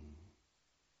clean.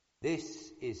 This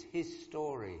is his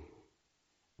story.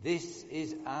 This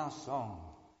is our song.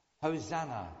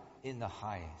 Hosanna in the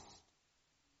highest.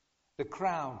 The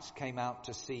crowds came out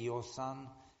to see your Son,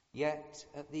 yet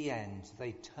at the end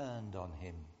they turned on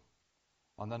him.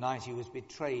 On the night he was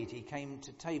betrayed, he came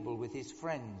to table with his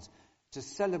friends to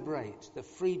celebrate the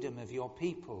freedom of your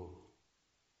people.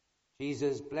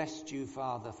 Jesus blessed you,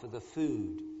 Father, for the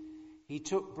food. He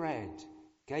took bread,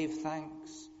 gave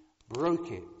thanks,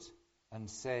 broke it, and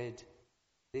said,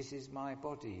 "This is my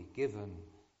body given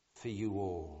for you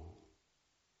all."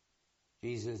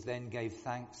 Jesus then gave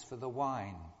thanks for the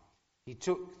wine. He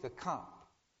took the cup,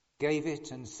 gave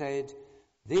it, and said,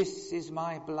 "This is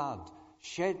my blood,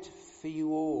 shed for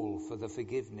you all for the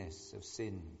forgiveness of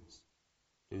sins.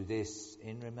 Do this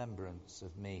in remembrance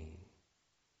of me."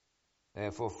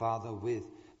 Therefore, Father, with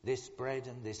this bread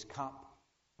and this cup,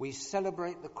 we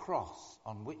celebrate the cross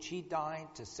on which he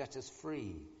died to set us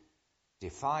free.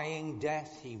 Defying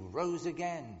death, he rose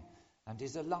again and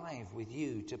is alive with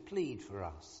you to plead for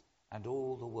us and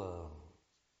all the world.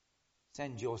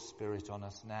 Send your Spirit on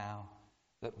us now,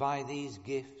 that by these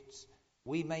gifts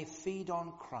we may feed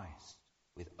on Christ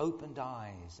with opened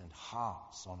eyes and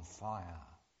hearts on fire.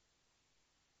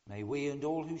 May we and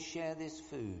all who share this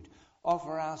food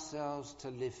offer ourselves to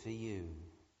live for you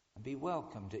and be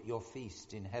welcomed at your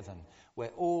feast in heaven,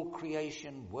 where all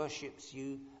creation worships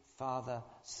you, Father,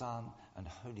 Son, and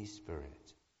Holy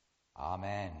Spirit.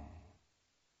 Amen.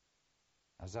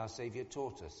 As our Saviour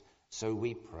taught us, so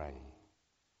we pray.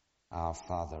 Our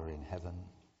Father in heaven,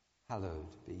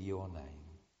 hallowed be your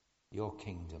name. Your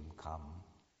kingdom come,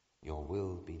 your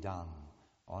will be done,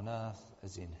 on earth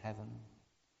as in heaven.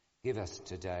 Give us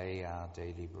today our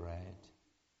daily bread,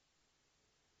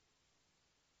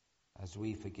 as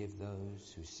we forgive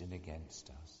those who sin against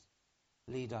us.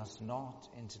 Lead us not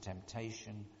into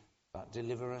temptation, but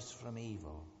deliver us from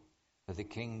evil. For the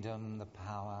kingdom, the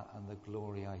power, and the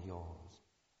glory are yours,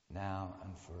 now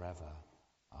and forever.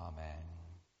 Amen.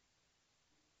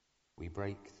 We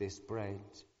break this bread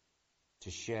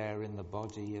to share in the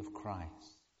body of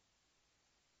Christ.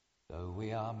 Though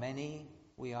we are many,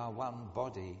 we are one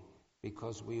body,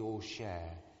 because we all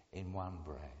share in one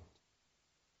bread.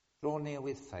 Draw near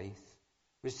with faith.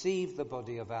 Receive the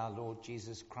body of our Lord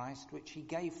Jesus Christ, which he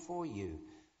gave for you,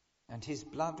 and his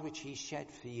blood which he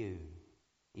shed for you.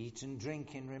 Eat and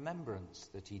drink in remembrance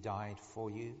that he died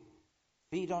for you.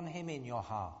 Feed on him in your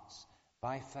hearts,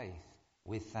 by faith,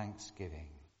 with thanksgiving.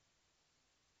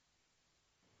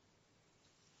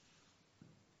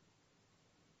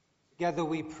 Together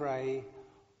we pray,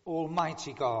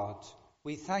 Almighty God,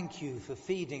 we thank you for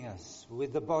feeding us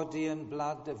with the body and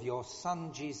blood of your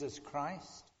Son, Jesus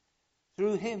Christ.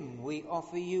 Through him we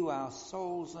offer you our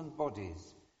souls and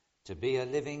bodies to be a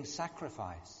living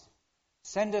sacrifice.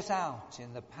 Send us out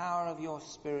in the power of your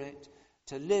Spirit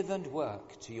to live and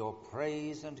work to your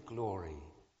praise and glory.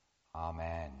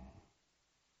 Amen.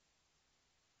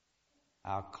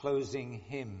 Our closing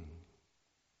hymn,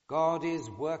 God is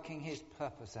working his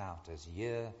purpose out as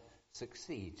year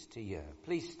succeeds to year.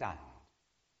 Please stand.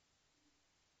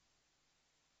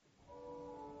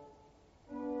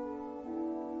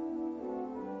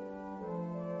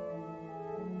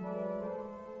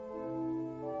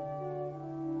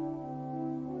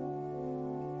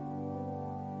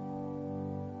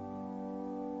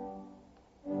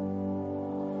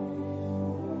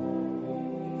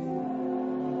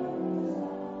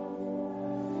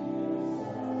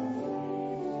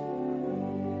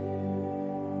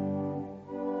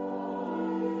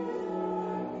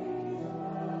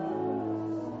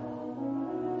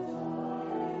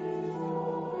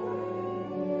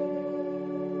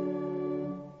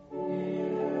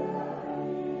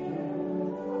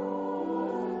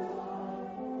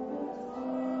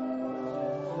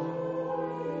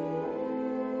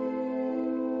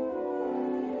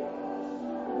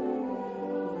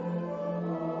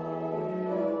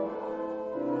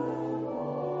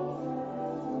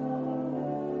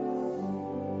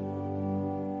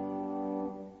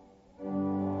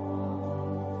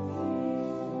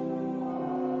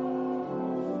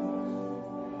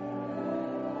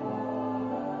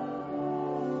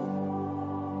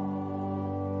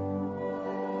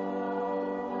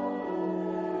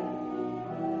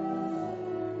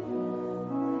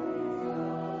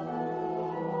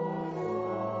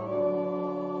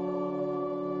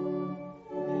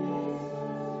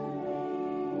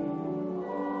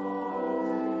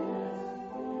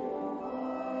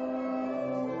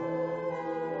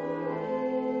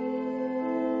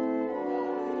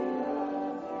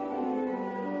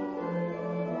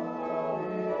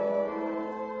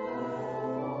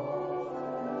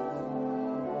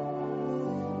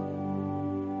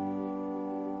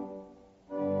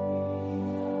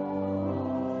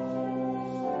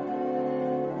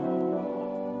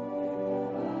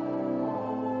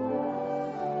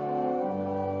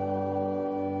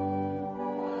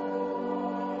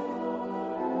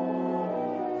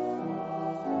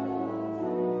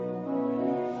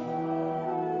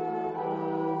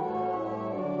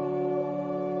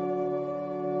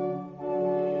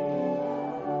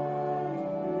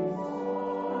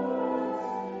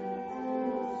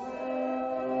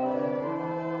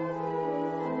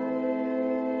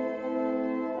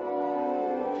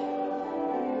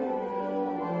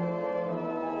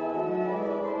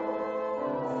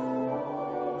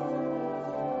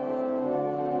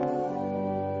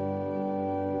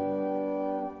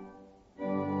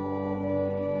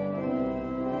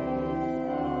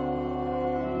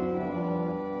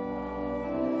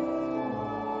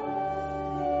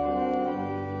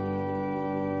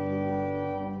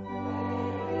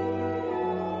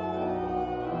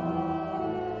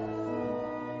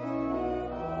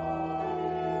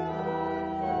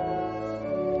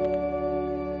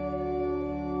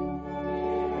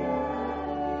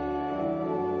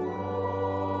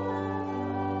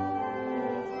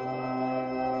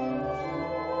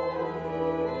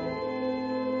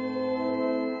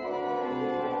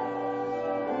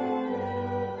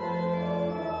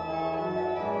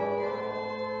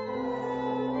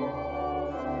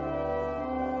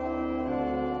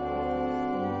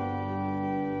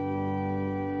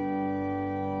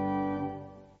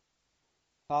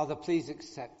 Father, please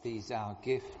accept these our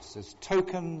gifts as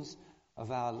tokens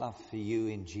of our love for you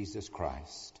in Jesus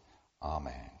Christ.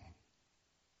 Amen.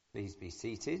 Please be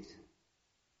seated.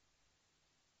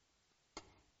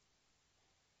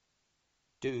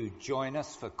 Do join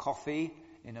us for coffee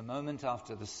in a moment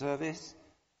after the service.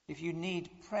 If you need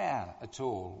prayer at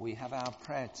all, we have our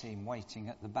prayer team waiting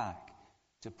at the back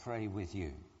to pray with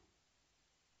you.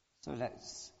 So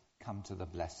let's come to the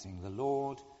blessing. The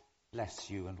Lord bless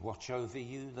you and watch over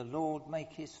you. The Lord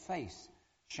make his face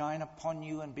shine upon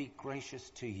you and be gracious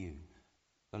to you.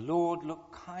 The Lord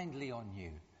look kindly on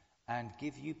you and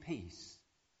give you peace.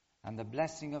 And the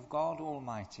blessing of God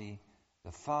Almighty,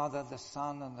 the Father, the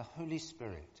Son, and the Holy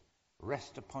Spirit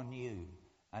rest upon you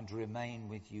and remain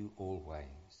with you always.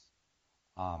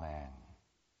 Amen.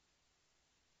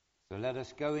 So let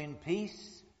us go in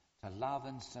peace to love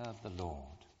and serve the Lord.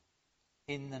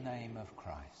 In the name of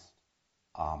Christ.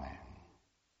 Amen.